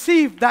can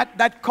receive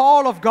that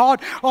call of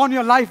God on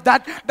your life,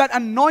 that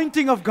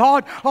anointing of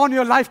God on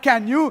your life,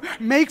 can you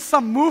make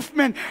some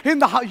movement in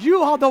the house?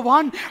 You are the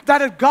one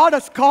that God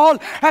has called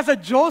as a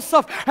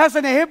Joseph, as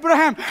an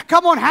Abraham.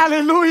 Come on,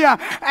 hallelujah.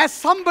 As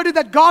somebody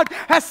that God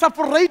has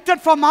separated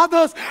from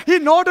others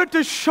in order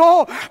to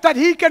show that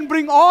he can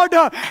bring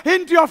order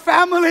into your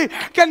family.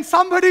 Can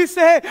somebody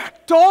say,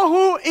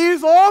 Tohu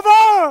is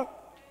over?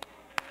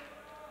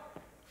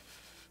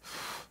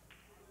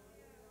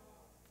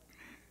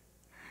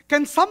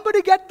 Can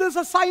somebody get this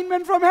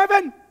assignment from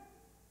heaven?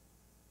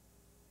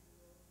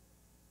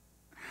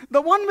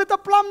 The one with the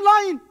plumb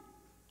line.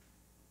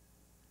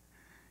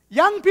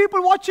 Young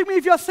people watching me,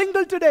 if you're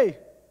single today,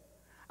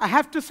 I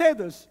have to say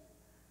this.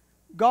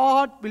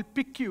 God will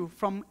pick you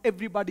from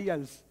everybody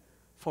else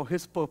for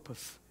his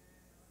purpose.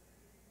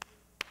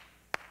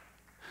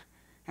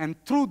 And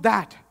through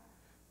that,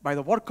 by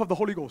the work of the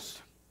Holy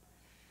Ghost,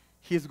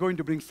 he is going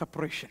to bring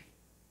separation.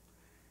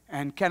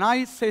 And can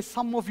I say,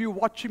 some of you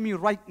watching me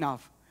right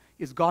now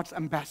is God's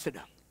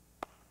ambassador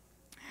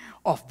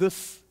of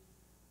this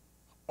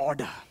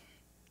order,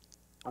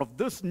 of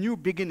this new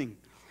beginning.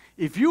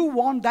 If you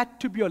want that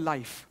to be your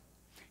life,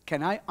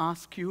 can I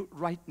ask you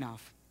right now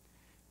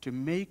to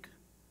make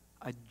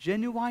a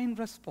genuine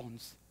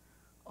response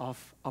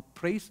of a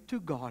praise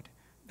to God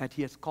that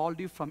he has called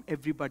you from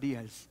everybody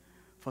else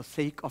for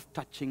sake of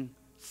touching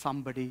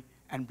somebody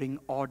and bring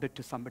order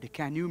to somebody?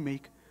 Can you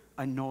make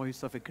a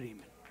noise of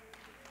agreement?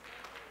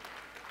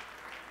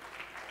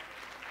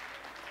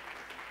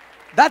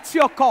 That's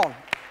your call.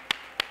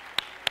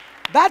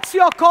 That's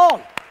your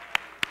call.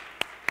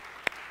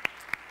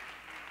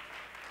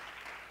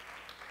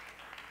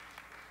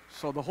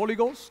 So the Holy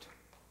Ghost,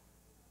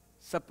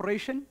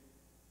 separation.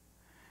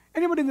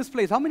 Anybody in this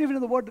place, how many of you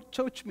know the word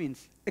church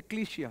means?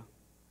 Ecclesia.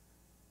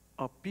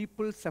 A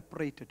people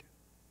separated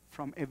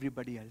from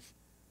everybody else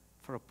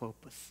for a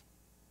purpose.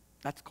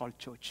 That's called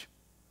church.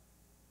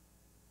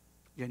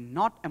 You're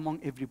not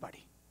among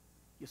everybody.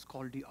 He's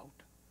called you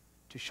out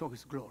to show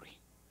his glory.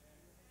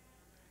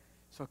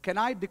 So can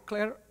I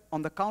declare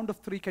on the count of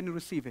 3, can you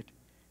receive it?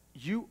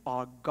 You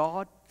are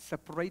God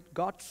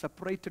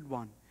separated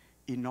one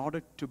in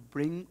order to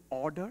bring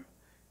order,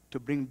 to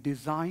bring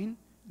design,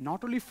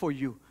 not only for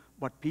you,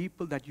 but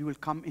people that you will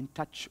come in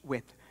touch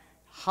with.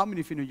 How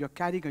many of you know you're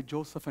carrying a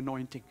Joseph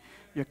anointing?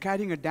 You're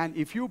carrying a Dan.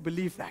 If you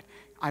believe that,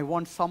 I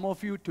want some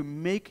of you to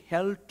make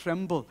hell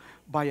tremble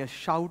by a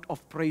shout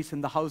of praise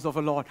in the house of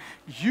the Lord.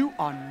 You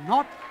are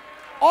not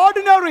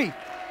ordinary.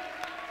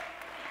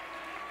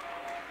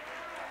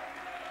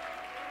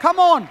 Come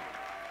on.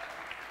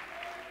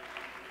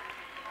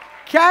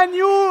 Can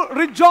you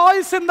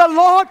rejoice in the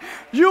Lord?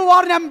 You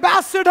are an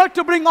ambassador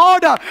to bring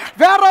order.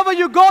 Wherever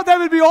you go, there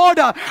will be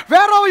order.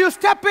 Wherever you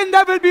step in,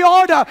 there will be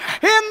order.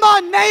 In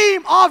the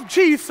name of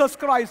Jesus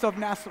Christ of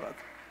Nazareth.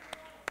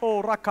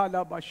 Oh,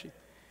 Rakalabashi.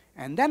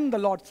 And then the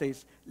Lord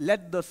says,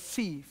 let the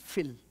sea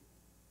fill.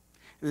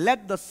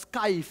 Let the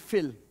sky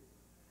fill.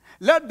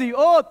 Let the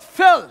earth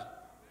fill.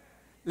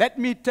 Let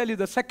me tell you,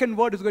 the second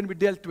word is going to be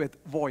dealt with,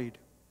 void.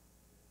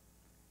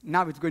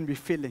 Now it's going to be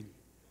filling.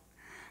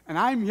 And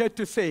I'm here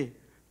to say,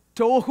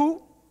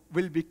 Tohu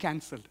will be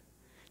cancelled.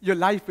 Your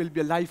life will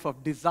be a life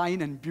of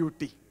design and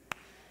beauty.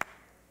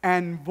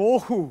 And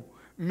Bohu,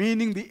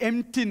 meaning the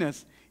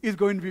emptiness, is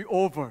going to be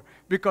over.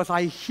 Because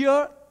I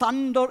hear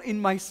thunder in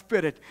my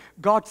spirit.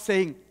 God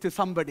saying to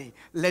somebody,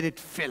 let it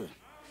fill.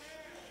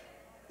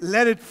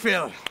 Let it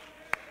fill.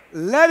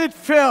 Let it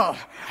fill.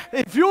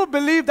 If you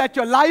believe that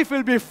your life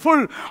will be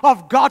full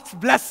of God's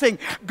blessing,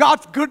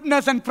 God's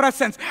goodness and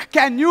presence,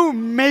 can you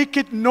make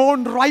it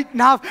known right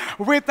now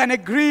with an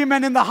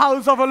agreement in the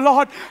house of the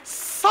Lord?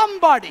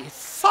 Somebody,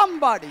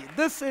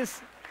 this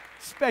is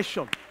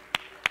special.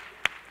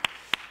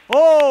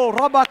 Oh,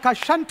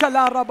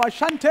 Rabakashantala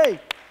Rabashante.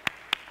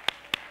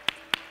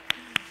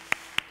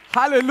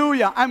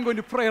 Hallelujah. I'm going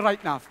to pray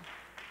right now.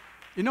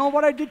 You know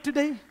what I did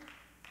today?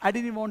 I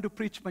didn't even want to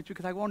preach much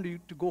because I wanted you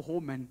to go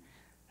home and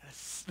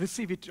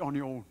receive it on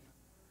your own.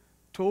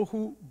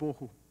 Tohu,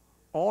 Bohu.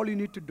 All you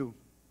need to do,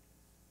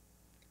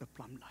 the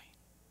plumb line.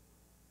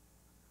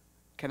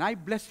 Can I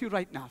bless you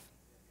right now?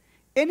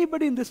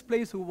 Anybody in this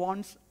place who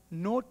wants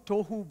no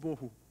Tohu,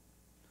 Bohu,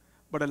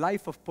 but a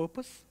life of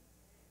purpose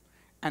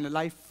and a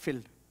life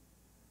filled.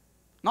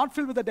 Not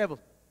filled with the devil.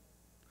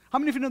 How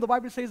many of you know the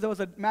Bible says there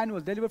was a man who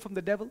was delivered from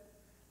the devil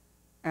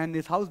and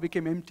his house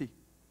became empty?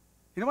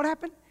 You know what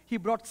happened? He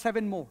brought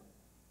 7 more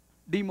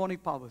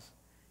demonic powers.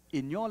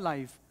 In your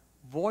life,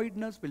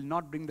 voidness will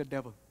not bring the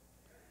devil.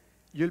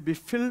 You'll be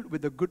filled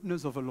with the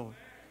goodness of the Lord.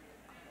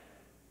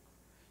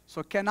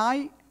 So can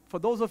I, for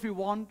those of you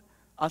who want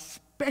a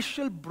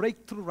special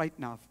breakthrough right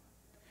now,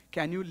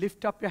 can you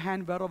lift up your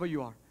hand wherever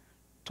you are?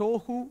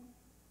 Tohu,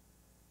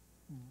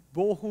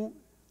 Bohu,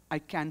 I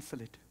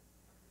cancel it.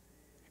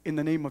 In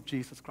the name of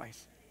Jesus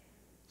Christ.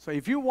 So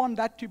if you want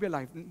that to be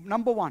alive,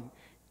 number one,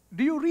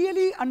 do you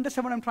really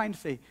understand what I'm trying to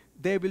say?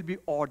 There will be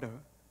order,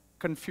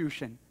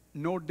 confusion,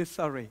 no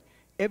disarray.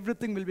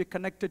 Everything will be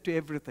connected to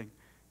everything.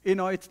 You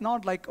know, it's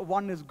not like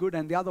one is good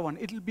and the other one.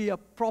 It'll be a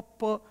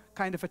proper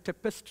kind of a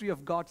tapestry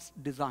of God's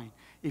design.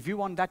 If you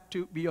want that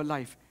to be your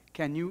life,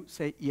 can you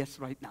say yes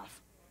right now?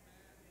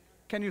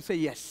 Can you say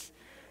yes?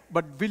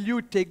 But will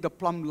you take the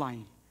plumb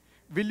line?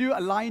 Will you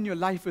align your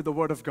life with the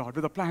Word of God,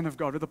 with the plan of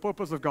God, with the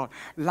purpose of God?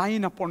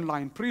 Line upon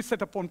line,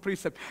 precept upon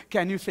precept.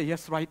 Can you say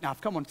yes right now?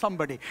 Come on,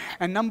 somebody.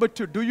 And number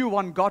 2, do you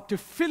want God to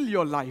fill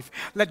your life?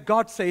 Let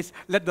God says,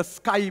 let the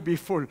sky be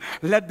full.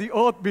 Let the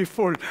earth be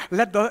full.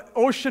 Let the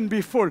ocean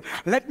be full.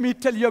 Let me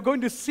tell you, you're going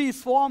to see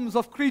swarms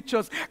of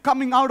creatures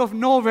coming out of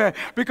nowhere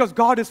because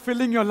God is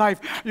filling your life.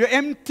 Your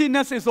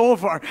emptiness is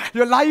over.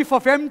 Your life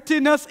of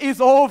emptiness is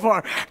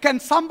over.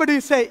 Can somebody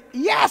say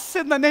yes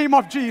in the name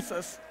of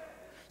Jesus?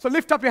 So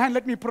lift up your hand.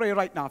 Let me pray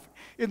right now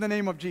in the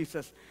name of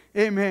Jesus.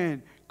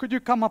 Amen. Could you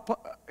come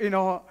up,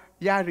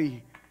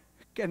 Yari,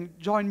 can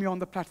join me on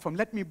the platform.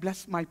 Let me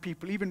bless my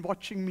people, even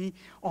watching me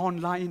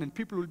online, and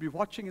people will be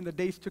watching in the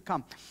days to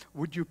come.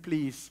 Would you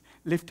please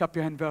lift up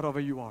your hand wherever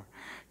you are?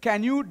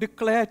 Can you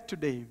declare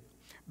today,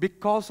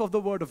 because of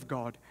the Word of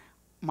God,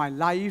 my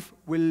life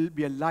will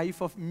be a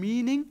life of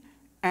meaning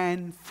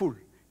and full?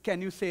 Can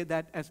you say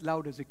that as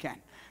loud as you can?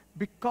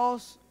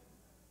 Because,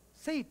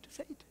 say it.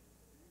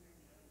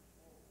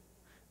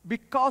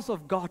 Because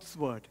of God's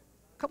Word.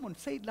 Come on,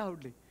 say it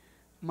loudly.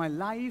 My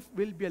life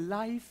will be a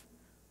life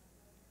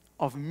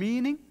of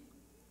meaning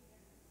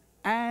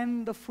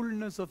and the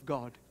fullness of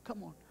God.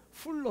 Come on,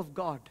 full of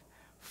God,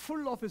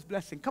 full of His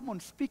blessing. Come on,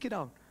 speak it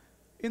out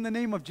in the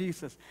name of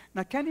Jesus.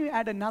 Now, can you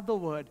add another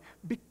word?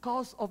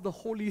 Because of the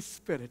Holy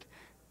Spirit.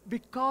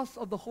 Because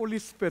of the Holy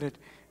Spirit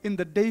in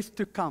the days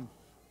to come.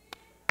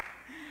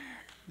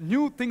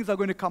 New things are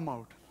going to come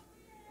out.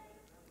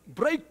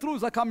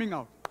 Breakthroughs are coming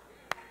out.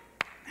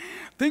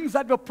 Things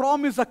that were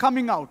promised are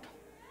coming out.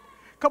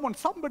 Come on,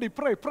 somebody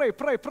pray.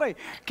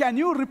 Can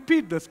you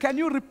repeat this? Can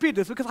you repeat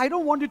this? Because I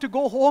don't want you to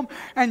go home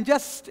and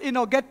just,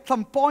 get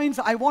some points.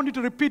 I want you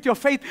to repeat your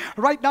faith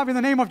right now in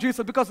the name of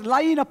Jesus. Because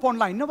line upon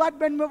line. You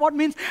know what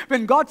means?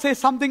 When God says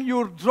something,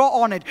 you draw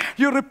on it.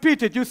 You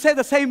repeat it. You say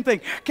the same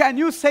thing. Can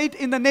you say it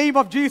in the name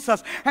of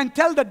Jesus? And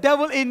tell the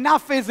devil,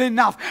 enough is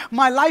enough.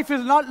 My life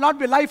will not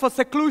be a life of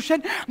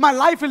seclusion. My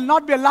life will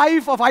not be a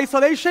life of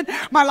isolation.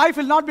 My life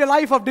will not be a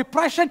life of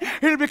depression.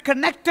 It will be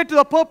connected to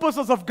the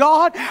purposes of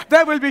God.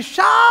 There will be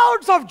shouts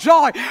of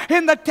joy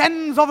in the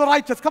tents of the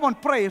righteous. Come on,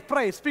 pray.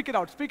 Speak it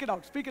out.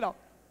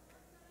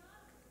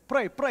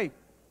 Pray.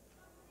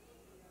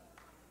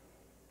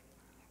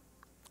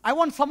 I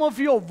want some of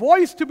your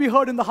voice to be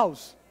heard in the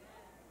house.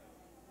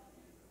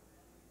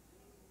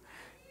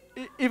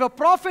 If a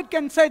prophet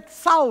can say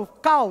sow,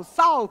 cow,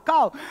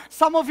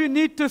 some of you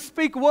need to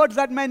speak words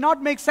that may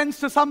not make sense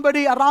to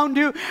somebody around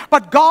you,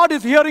 but God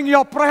is hearing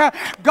your prayer.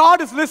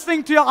 God is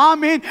listening to your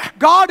amen.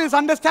 God is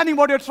understanding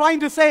what you're trying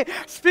to say.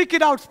 Speak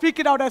it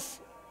out as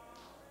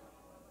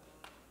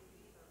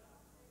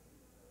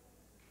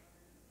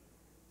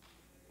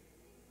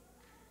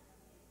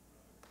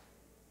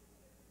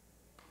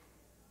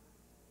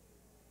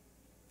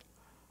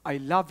I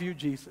love you,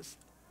 Jesus.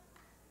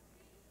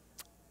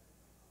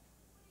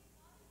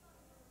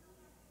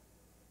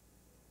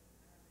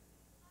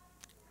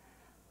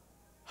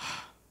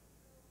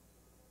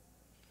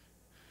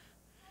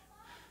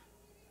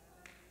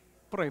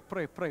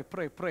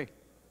 Pray.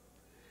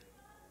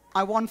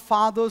 I want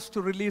fathers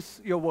to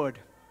release your word.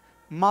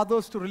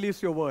 Mothers to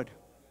release your word.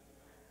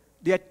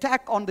 The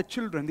attack on the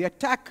children, the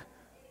attack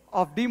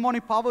of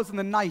demonic powers in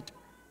the night,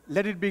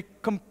 let it be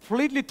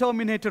completely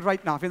terminated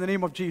right now in the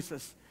name of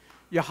Jesus.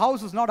 Your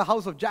house is not a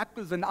house of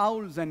jackals and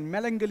owls and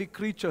melancholy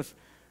creatures,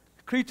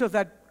 creatures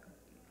that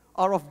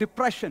are of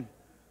depression.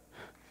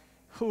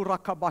 There'll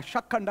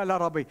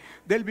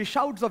be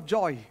shouts of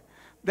joy.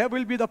 There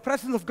will be the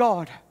presence of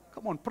God.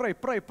 Come on, pray,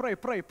 pray, pray,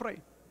 pray,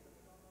 pray.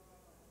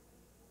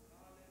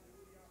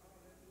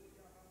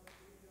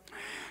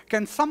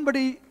 Can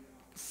somebody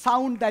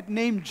sound that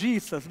name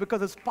Jesus? Because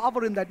there's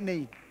power in that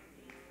name.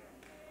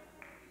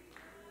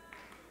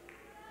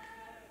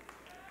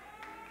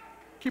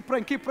 Keep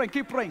praying, keep praying,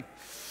 keep praying.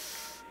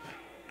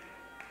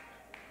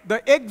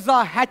 The eggs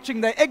are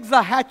hatching, the eggs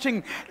are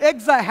hatching,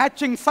 eggs are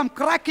hatching. Some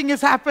cracking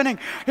is happening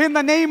in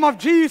the name of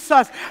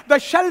Jesus. The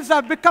shells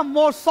have become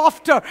more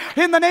softer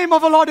in the name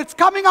of the Lord. It's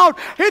coming out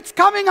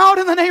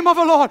in the name of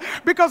the Lord,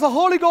 because the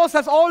Holy Ghost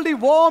has already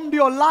warmed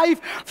your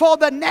life for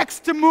the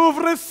next move.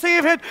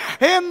 Receive it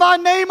in the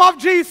name of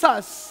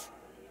Jesus.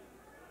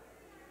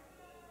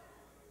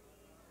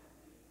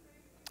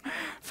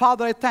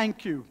 Father, I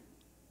thank you.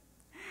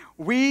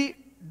 We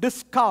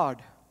discard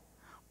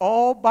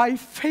all by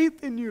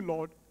faith in you,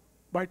 Lord,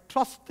 by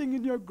trusting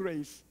in your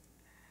grace,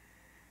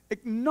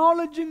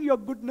 acknowledging your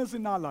goodness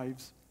in our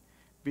lives.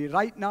 We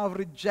right now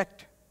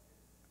reject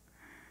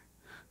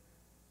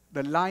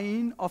the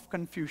line of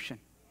confusion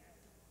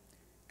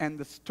and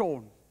the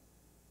stone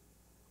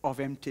of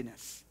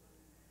emptiness.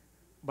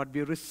 But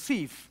we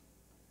receive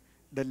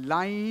the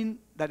line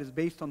that is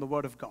based on the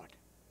Word of God,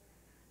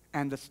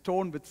 and the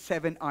stone with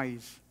 7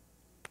 eyes,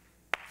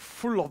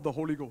 full of the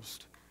Holy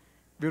Ghost.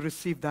 We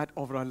receive that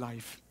over our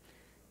life.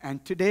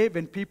 And today,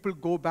 when people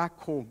go back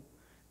home,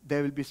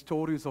 there will be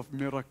stories of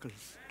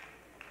miracles.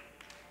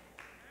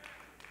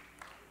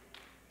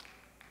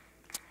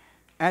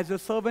 As a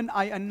servant,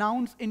 I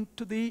announce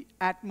into the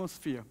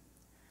atmosphere.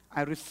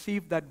 I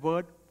receive that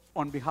word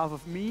on behalf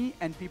of me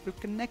and people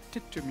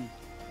connected to me,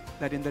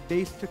 that in the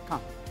days to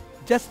come,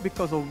 just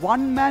because of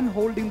one man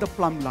holding the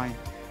plumb line,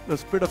 the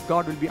Spirit of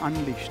God will be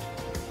unleashed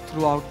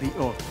throughout the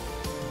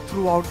earth,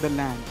 throughout the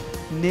land.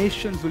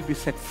 Nations will be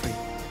set free.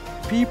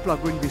 People are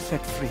going to be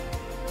set free.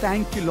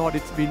 Thank you, Lord,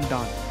 it's been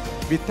done.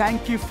 We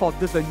thank you for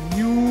this, a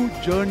new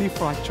journey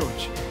for our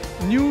church,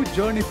 new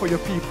journey for your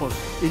people.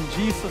 In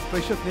Jesus'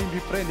 precious name we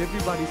pray, and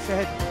everybody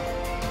said,